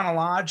partly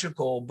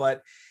chronological,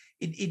 but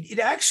it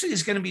actually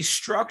is going to be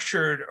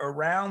structured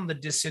around the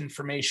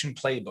disinformation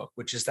playbook,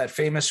 which is that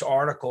famous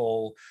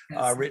article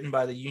written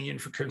by the Union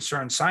for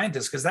Concerned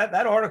Scientists, because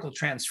that article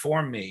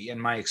transformed me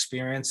and my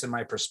experience and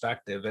my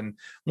perspective. And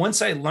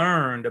once I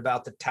learned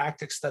about the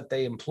tactics that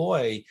they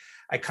employ,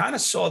 I kind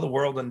of saw the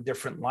world in a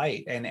different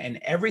light, and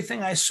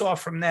everything I saw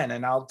from then.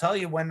 And I'll tell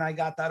you, when I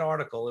got that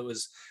article, it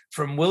was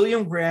from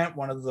William Grant,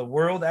 one of the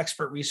world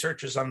expert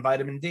researchers on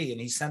vitamin D.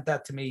 And he sent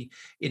that to me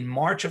in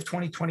March of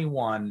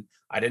 2021.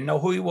 I didn't know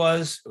who he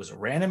was. It was a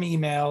random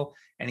email.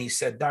 And he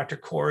said, Dr.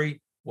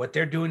 Corey, what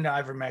they're doing to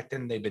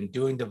ivermectin, they've been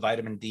doing to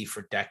vitamin D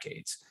for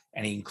decades.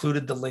 And he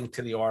included the link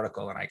to the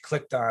article, and I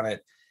clicked on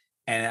it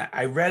and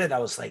I read it. I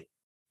was like,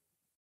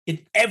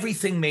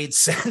 everything made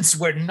sense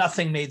where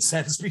nothing made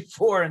sense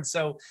before. And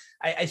so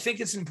I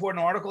think it's an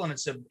important article, and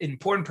it's an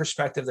important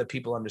perspective that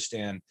people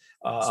understand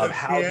of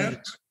how these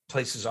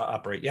places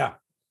operate. Yeah.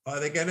 Are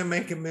they going to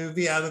make a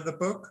movie out of the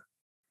book?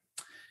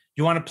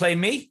 You want to play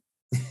me?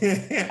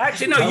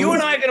 Actually, no, you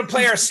and I are going to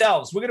play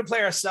ourselves. We're going to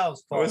play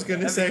ourselves, Paul. I was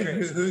going to say,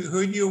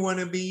 who do you want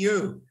to be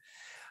you?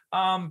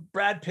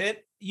 Brad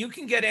Pitt. You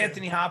can get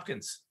Anthony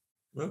Hopkins.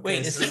 Okay,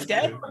 wait, is he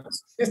dead?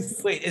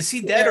 Wait, is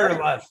he dead or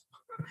alive?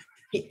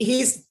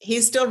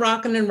 He's still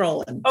rocking and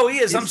rolling. Oh, he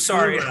is. I'm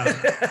sorry.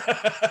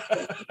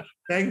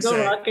 Thanks. Still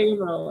rocking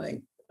and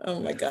rolling. Oh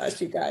my gosh,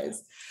 you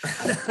guys.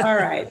 All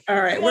right.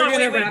 We're going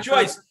to wrap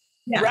Joyce. up.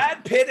 Yeah.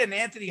 Brad Pitt and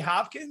Anthony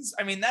Hopkins.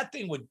 I mean, that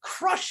thing would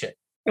crush it.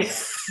 let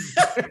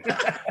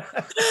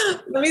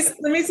me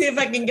see if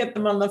I can get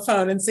them on the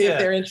phone and see if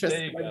they're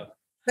interested.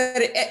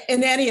 But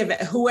in any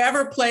event,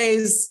 whoever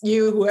plays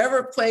you,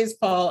 whoever plays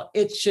Paul,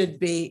 it should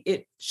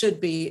be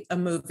a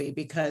movie,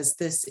 because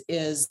this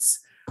is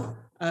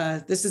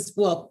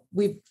well,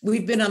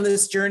 we've been on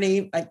this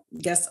journey, I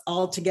guess,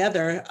 all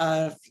together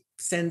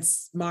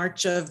since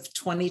March of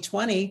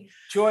 2020.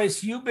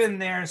 Joyce, you've been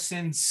there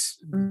since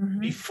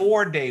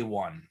before day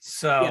one.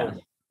 So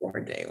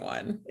before day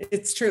one,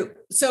 it's true.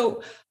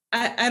 So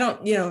I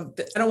don't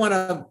want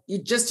to,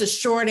 just a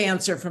short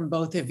answer from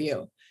both of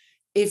you.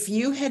 If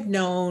you had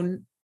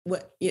known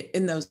what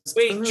in those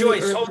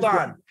Joyce, hold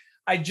on.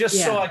 I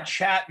just saw a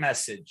chat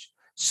message.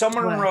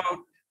 Someone wrote,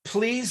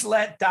 please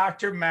let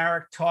Dr.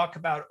 Marek talk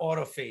about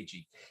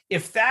autophagy.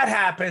 If that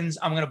happens,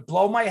 I'm going to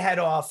blow my head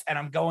off and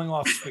I'm going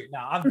off screen.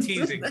 Now, I'm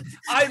teasing.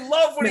 I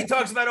love when he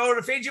talks about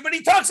autophagy, but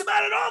he talks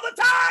about it all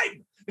the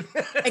time.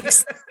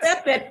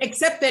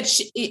 except that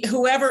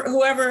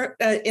whoever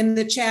in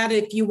the chat,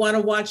 if you want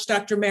to watch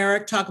Dr.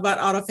 Marek talk about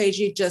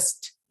autophagy,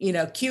 just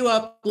queue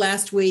up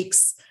last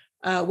week's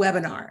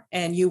webinar,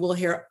 and you will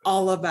hear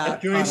all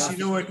about. Joyce, you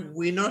know what?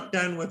 We're not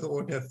done with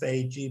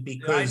autophagy,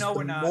 because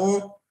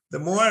the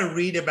more I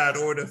read about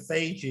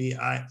autophagy,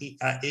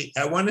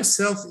 I want to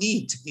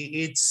self-eat.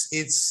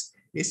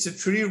 It's a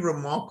truly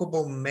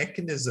remarkable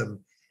mechanism,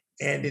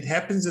 and it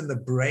happens in the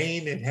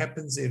brain. It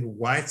happens in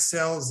white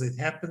cells.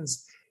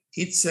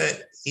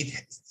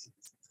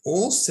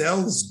 All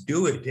cells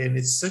do it, and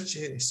it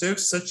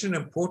serves such an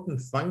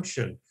important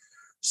function.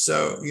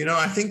 So,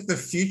 I think the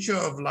future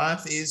of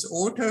life is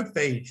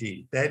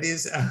autophagy. That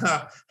is,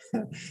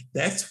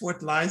 that's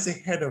what lies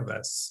ahead of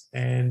us.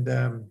 And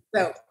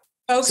folks,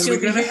 so we're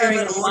going to have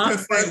an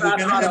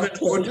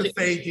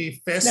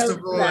autophagy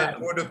festival and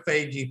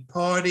autophagy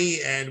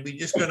party, and we're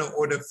just going to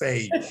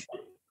autophage.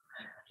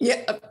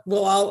 Yeah,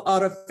 we'll all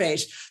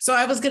autophage. So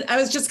I was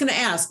just going to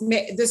ask.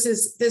 This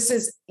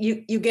is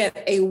you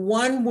get a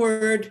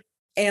one-word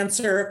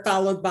answer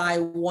followed by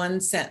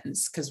one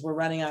sentence, because we're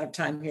running out of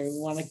time here. We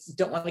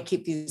don't want to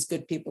keep these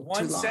good people too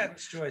long. One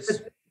sentence,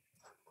 Joyce.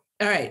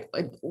 All right,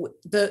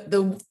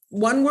 the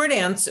one-word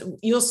answer.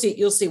 You'll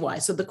see why.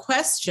 So the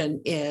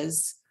question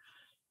is,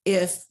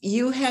 if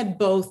you had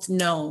both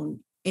known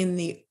in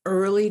the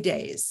early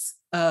days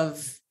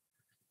of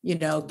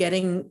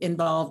getting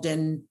involved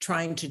in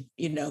trying to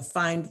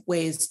find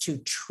ways to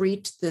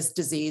treat this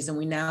disease, and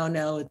we now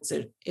know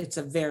it's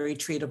a very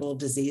treatable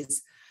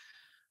disease.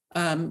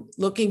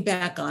 Looking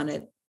back on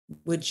it,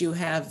 would you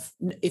have,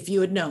 if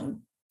you had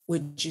known,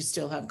 would you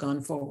still have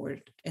gone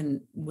forward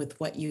and with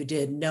what you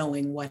did,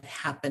 knowing what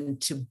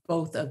happened to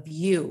both of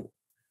you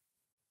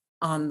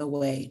on the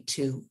way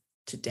to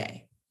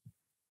today?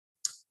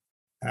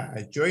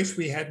 Joyce,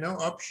 we had no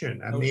option.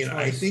 I mean, choice.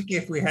 I think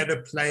if we had to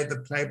play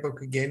the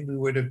playbook again, we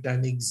would have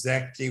done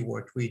exactly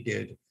what we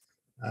did.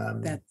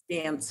 That's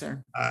the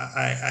answer.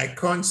 I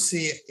can't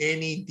see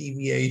any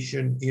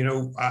deviation.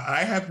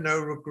 I have no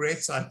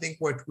regrets. I think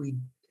what we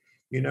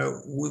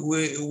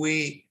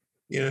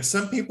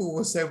some people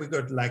will say we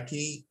got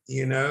lucky,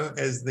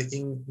 as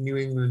the New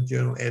England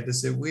Journal editor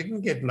said, we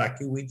didn't get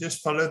lucky. We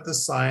just followed the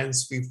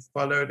science. We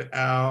followed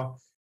our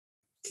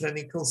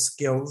clinical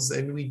skills,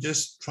 and we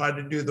just tried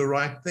to do the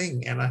right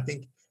thing. And I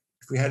think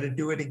if we had to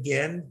do it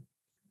again,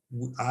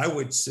 I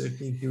would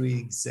certainly do it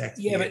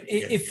exactly. Yeah, but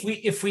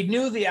if we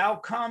knew the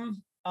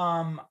outcome,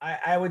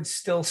 I would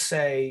still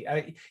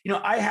say,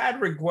 I had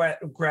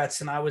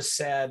regrets, and I was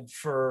sad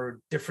for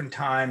different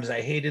times.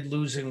 I hated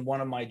losing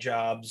one of my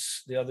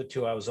jobs. The other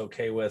two I was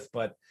okay with,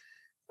 but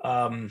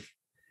knowing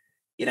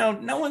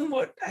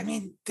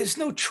there's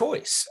no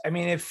choice. I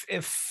mean,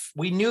 if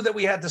we knew that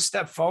we had to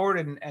step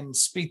forward and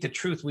speak the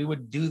truth, we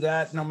would do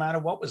that no matter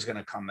what was going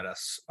to come at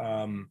us.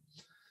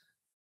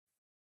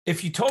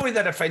 If you told me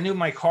that if I knew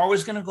my car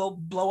was going to go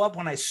blow up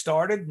when I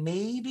started,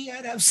 maybe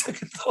I'd have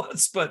second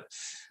thoughts, but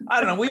I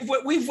don't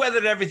know. We've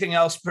weathered everything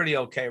else pretty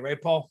okay. Right,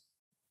 Paul?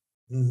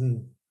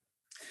 Mm-hmm.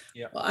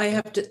 Yeah. Well, I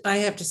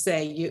have to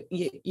say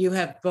you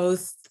have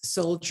both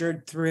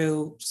soldiered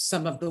through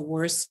some of the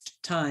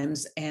worst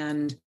times,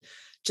 and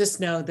just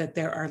know that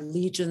there are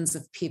legions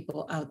of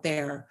people out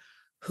there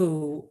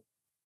who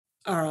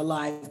are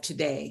alive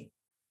today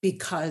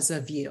because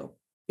of you,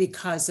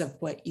 because of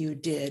what you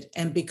did,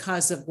 and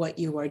because of what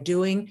you are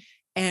doing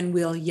and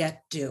will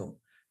yet do.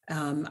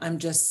 I'm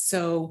just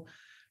so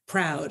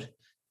proud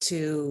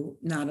to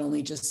not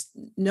only just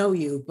know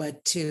you,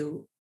 but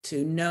to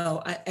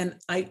know.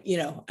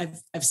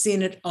 I've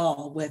seen it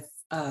all with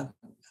what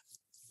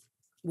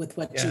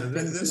you've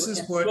been this through.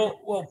 Is what.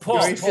 Well,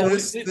 Paul,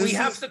 we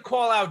have to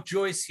call out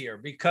Joyce here,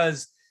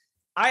 because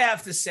I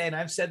have to say, and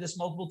I've said this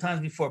multiple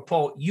times before,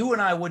 Paul, you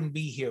and I wouldn't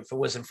be here if it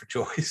wasn't for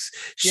Joyce.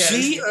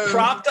 She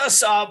propped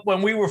us up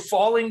when we were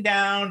falling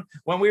down,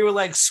 when we were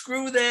like,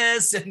 screw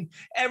this and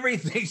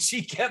everything.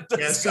 She kept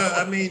us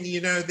going.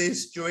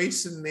 There's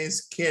Joyce, and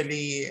there's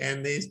Kelly,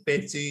 and there's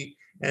Betsy,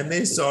 and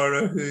there's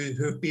Zara,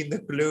 who've been the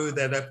glue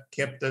that have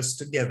kept us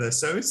together.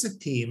 So it's a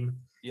team.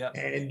 Yeah.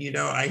 And,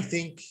 I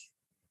think,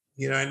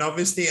 and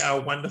obviously our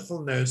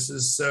wonderful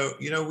nurses. So,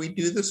 we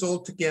do this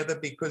all together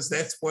because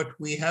that's what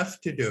we have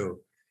to do.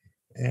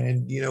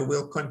 And,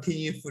 we'll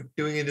continue for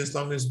doing it as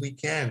long as we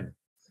can.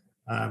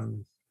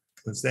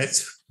 Because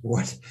that's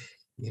what,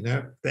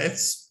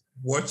 that's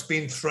what's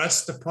been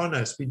thrust upon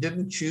us. We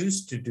didn't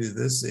choose to do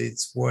this.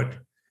 It's what,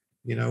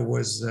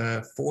 was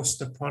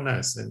forced upon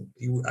us. And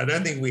I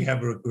don't think we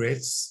have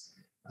regrets.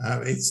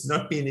 It's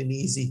not been an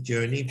easy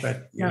journey,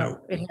 but,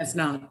 it has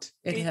not.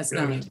 It has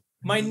not.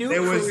 My new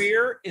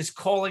career is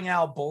calling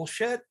out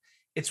bullshit.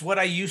 It's what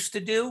I used to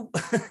do.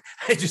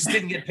 I just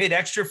didn't get paid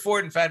extra for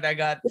it. In fact, I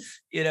got,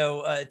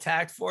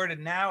 attacked for it.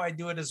 And now I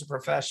do it as a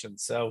profession.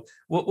 So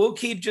we'll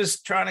keep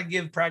just trying to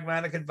give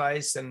pragmatic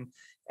advice and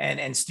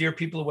steer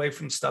people away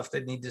from stuff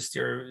that need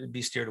to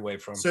be steered away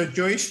from. So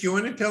Joyce, you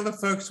want to tell the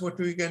folks what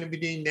we're going to be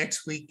doing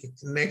next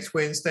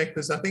Wednesday?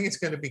 Because I think it's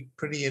going to be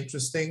pretty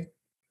interesting.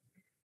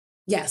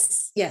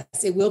 Yes,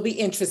 it will be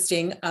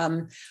interesting.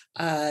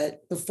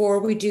 Before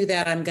we do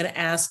that, I'm going to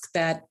ask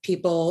that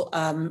people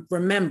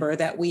remember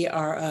that we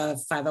are a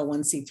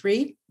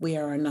 501c3. We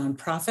are a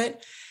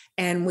nonprofit,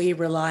 and we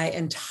rely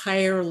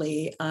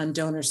entirely on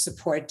donor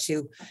support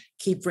to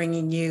keep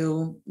bringing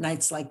you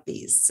nights like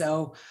these.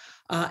 So,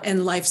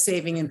 and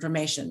life-saving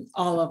information.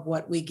 All of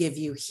what we give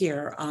you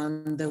here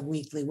on the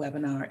weekly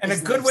webinar. And a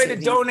good way to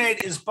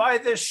donate is buy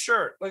this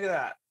shirt. Look at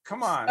that.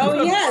 Come on.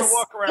 Oh, yes.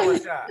 Walk around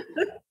with that.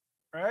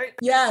 Right?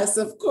 Yes,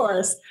 of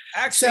course.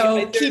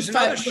 Actually, there's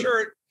another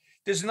shirt.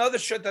 There's another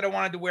shirt that I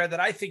wanted to wear that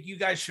I think you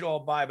guys should all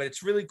buy, but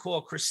it's really cool.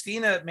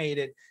 Christina made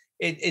it.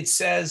 It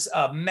says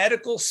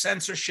medical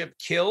censorship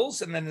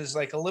kills, and then there's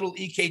like a little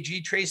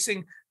EKG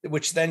tracing,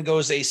 which then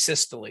goes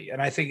asystole.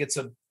 And I think it's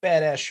a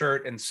badass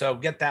shirt, and so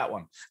get that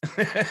one.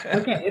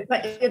 Okay,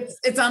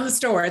 it's on the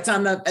store. It's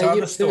on the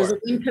store.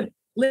 There's a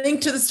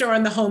link to the store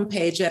on the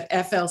homepage at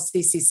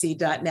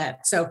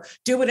FLCCC.net. So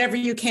do whatever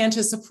you can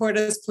to support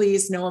us,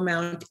 please. No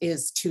amount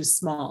is too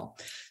small.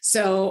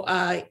 So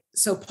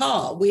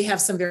Paul, we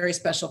have some very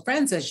special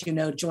friends, as you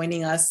know,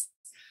 joining us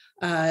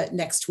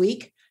next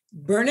week.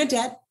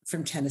 Bernadette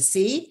from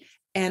Tennessee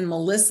and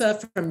Melissa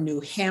from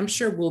New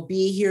Hampshire will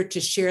be here to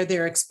share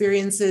their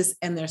experiences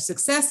and their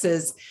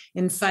successes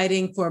in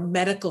fighting for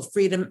medical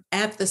freedom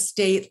at the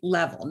state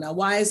level. Now,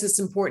 why is this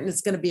important?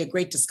 It's going to be a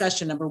great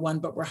discussion, number one,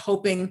 but we're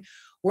hoping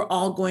we're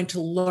all going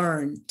to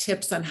learn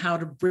tips on how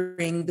to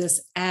bring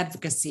this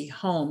advocacy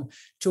home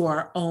to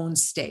our own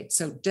state.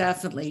 So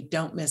definitely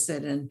don't miss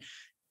it, and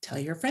tell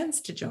your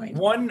friends to join.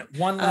 One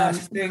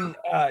last thing,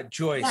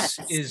 Joyce,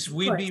 is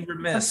we'd be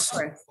remiss.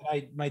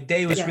 My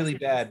day was really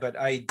bad, but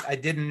I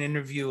did an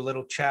interview, a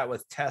little chat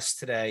with Tess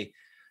today.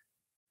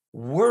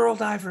 World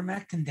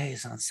Ivermectin Day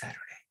is on Saturday.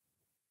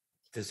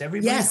 Does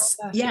everybody know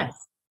that? Yes.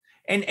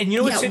 And you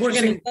know what's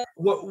interesting?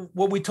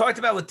 What we talked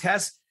about with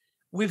Tess,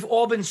 we've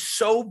all been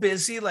so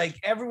busy, like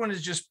everyone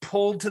is just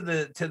pulled to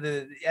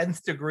the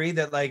nth degree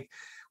that like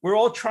we're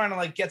all trying to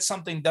like get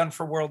something done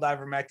for World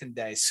Ivermectin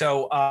Day.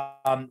 So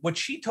what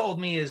she told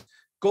me is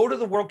go to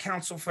the World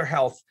Council for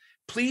Health,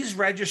 please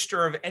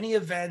register of any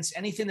events,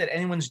 anything that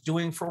anyone's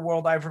doing for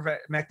World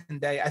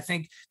Ivermectin Day. I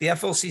think the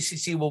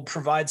FLCCC will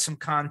provide some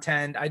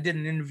content. I did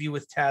an interview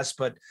with Tess,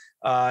 but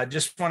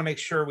just want to make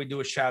sure we do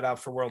a shout out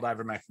for World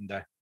Ivermectin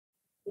Day.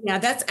 Yeah,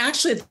 that's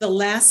actually the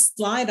last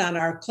slide on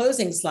our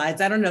closing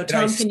slides. I don't know,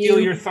 Tom, can you steal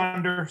your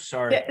thunder?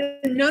 Sorry.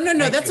 No,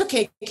 that's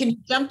okay. Can you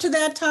jump to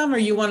that, Tom, or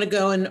you want to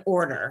go in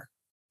order?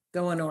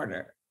 Go in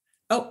order.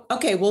 Oh,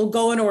 okay. We'll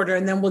go in order,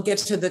 and then we'll get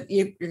to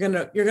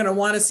you're gonna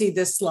want to see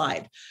this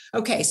slide.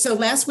 Okay. So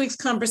last week's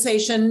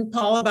conversation,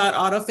 Paul, about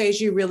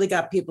autophagy really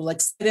got people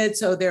excited.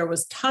 So there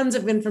was tons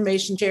of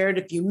information shared.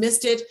 If you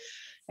missed it,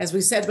 as we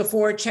said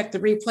before, check the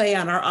replay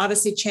on our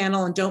Odyssey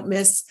channel, and don't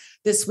miss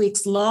this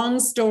week's Long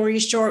Story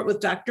Short with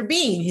Dr.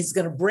 Bean. He's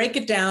going to break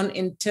it down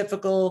in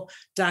typical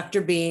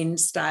Dr. Bean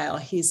style.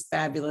 He's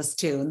fabulous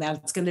too. And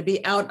that's going to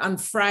be out on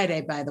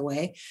Friday, by the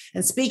way.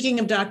 And speaking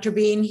of Dr.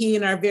 Bean, he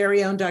and our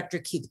very own Dr.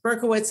 Keith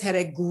Berkowitz had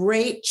a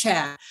great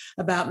chat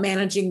about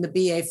managing the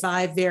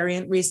BA.5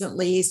 variant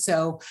recently.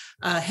 So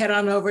head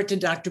on over to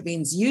Dr.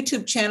 Bean's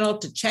YouTube channel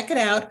to check it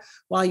out.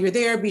 While you're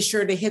there, be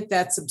sure to hit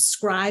that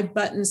subscribe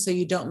button so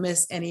you don't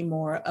miss any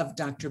more of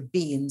Dr.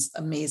 Bean's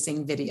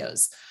amazing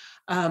videos.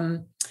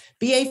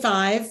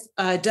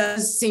 BA.5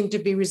 does seem to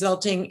be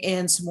resulting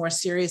in some more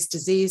serious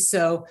disease.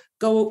 So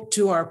go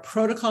to our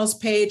protocols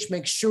page,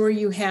 make sure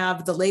you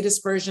have the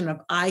latest version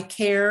of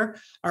iCare,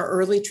 our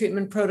early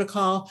treatment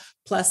protocol,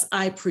 plus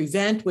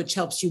iPrevent, which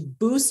helps you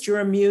boost your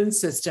immune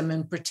system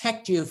and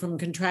protect you from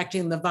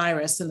contracting the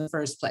virus in the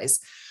first place.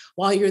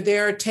 While you're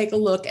there, take a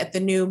look at the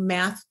new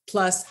Math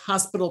Plus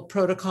hospital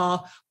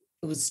protocol.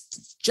 It was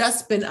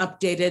just been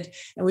updated,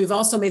 and we've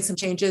also made some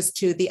changes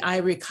to the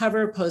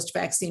iRecover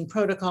post-vaccine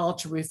protocol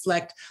to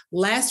reflect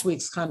last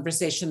week's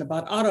conversation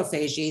about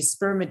autophagy,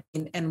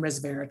 spermidine, and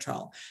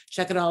resveratrol.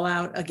 Check it all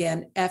out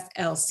again,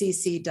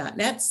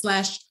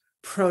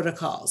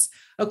 flcc.net/protocols.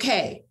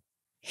 Okay,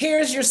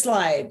 here's your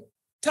slide.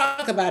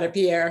 Talk about it,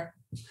 Pierre.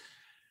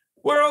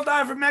 World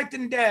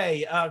Ivermectin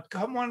Day.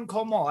 Come on,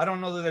 come all. I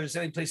don't know that there's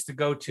any place to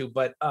go to,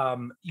 but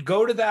you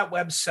go to that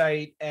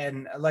website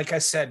and, like I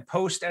said,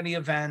 post any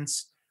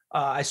events.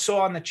 I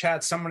saw on the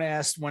chat someone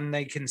asked when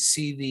they can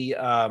see the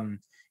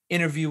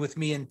interview with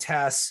me and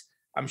Tess.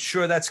 I'm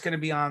sure that's going to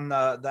be on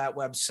that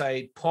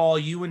website. Paul,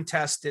 you and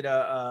Tess did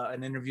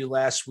an interview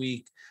last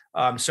week.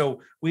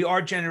 So we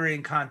are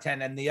generating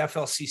content, and the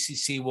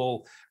FLCCC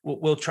will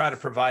try to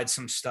provide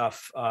some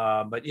stuff.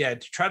 But yeah,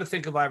 to try to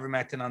think of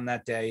ivermectin on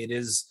that day.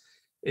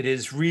 It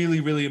is really,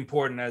 really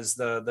important as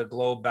the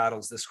globe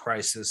battles this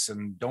crisis,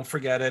 and don't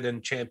forget it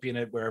and champion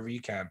it wherever you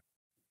can.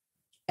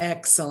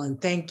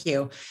 Excellent. Thank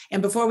you.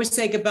 And before we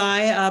say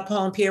goodbye,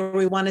 Paul and Pierre,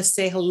 we want to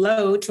say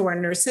hello to our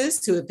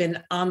nurses who have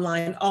been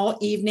online all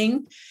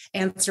evening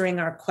answering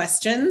our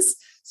questions.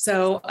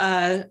 So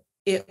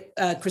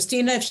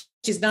Christina, if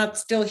she's not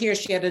still here,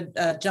 she had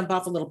to jump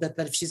off a little bit,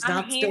 but if she's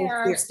not still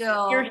here,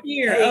 you're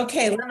here. Hey,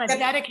 okay. I'm a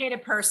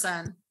dedicated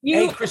person.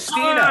 You hey,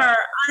 Christina. are.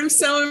 I'm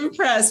so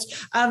impressed.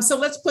 So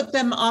let's put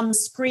them on the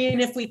screen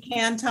if we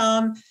can,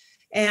 Tom.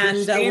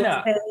 And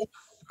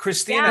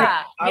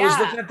Christina, I was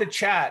looking at the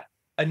chat.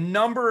 A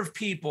number of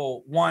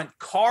people want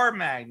car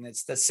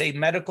magnets that say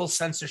medical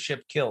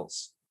censorship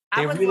kills.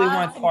 They really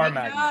want car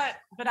magnets.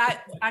 But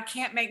I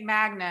can't make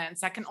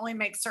magnets. I can only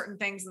make certain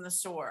things in the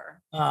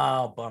store.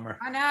 Oh, bummer.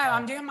 I know.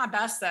 I'm doing my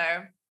best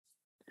though.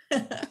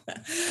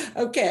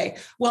 Okay.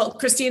 Well,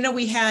 Christina,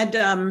 we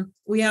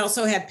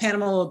also had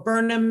Pamela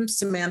Burnham,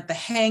 Samantha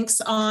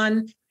Hanks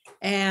on,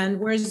 and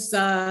where's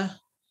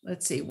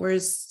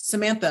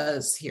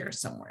Samantha's here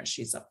somewhere.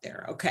 She's up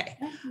there. Okay.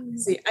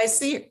 I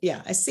see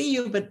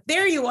you, but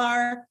there you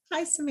are.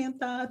 Hi,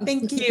 Samantha.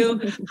 Thank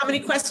you. How many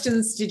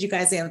questions did you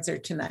guys answer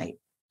tonight?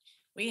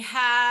 We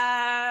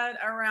had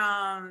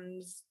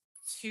around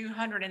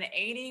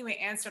 280. We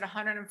answered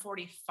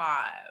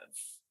 145.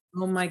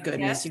 Oh my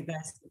goodness, you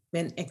guys have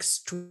been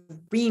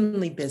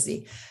extremely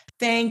busy.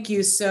 Thank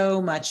you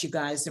so much, you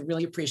guys. I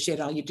really appreciate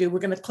all you do. We're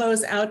going to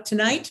close out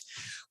tonight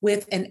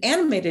with an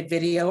animated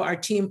video our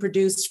team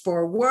produced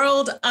for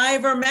World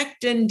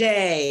Ivermectin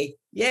Day.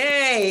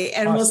 Yay!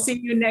 And awesome. We'll see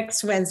you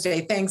next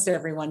Wednesday. Thanks,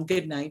 everyone.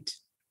 Good night.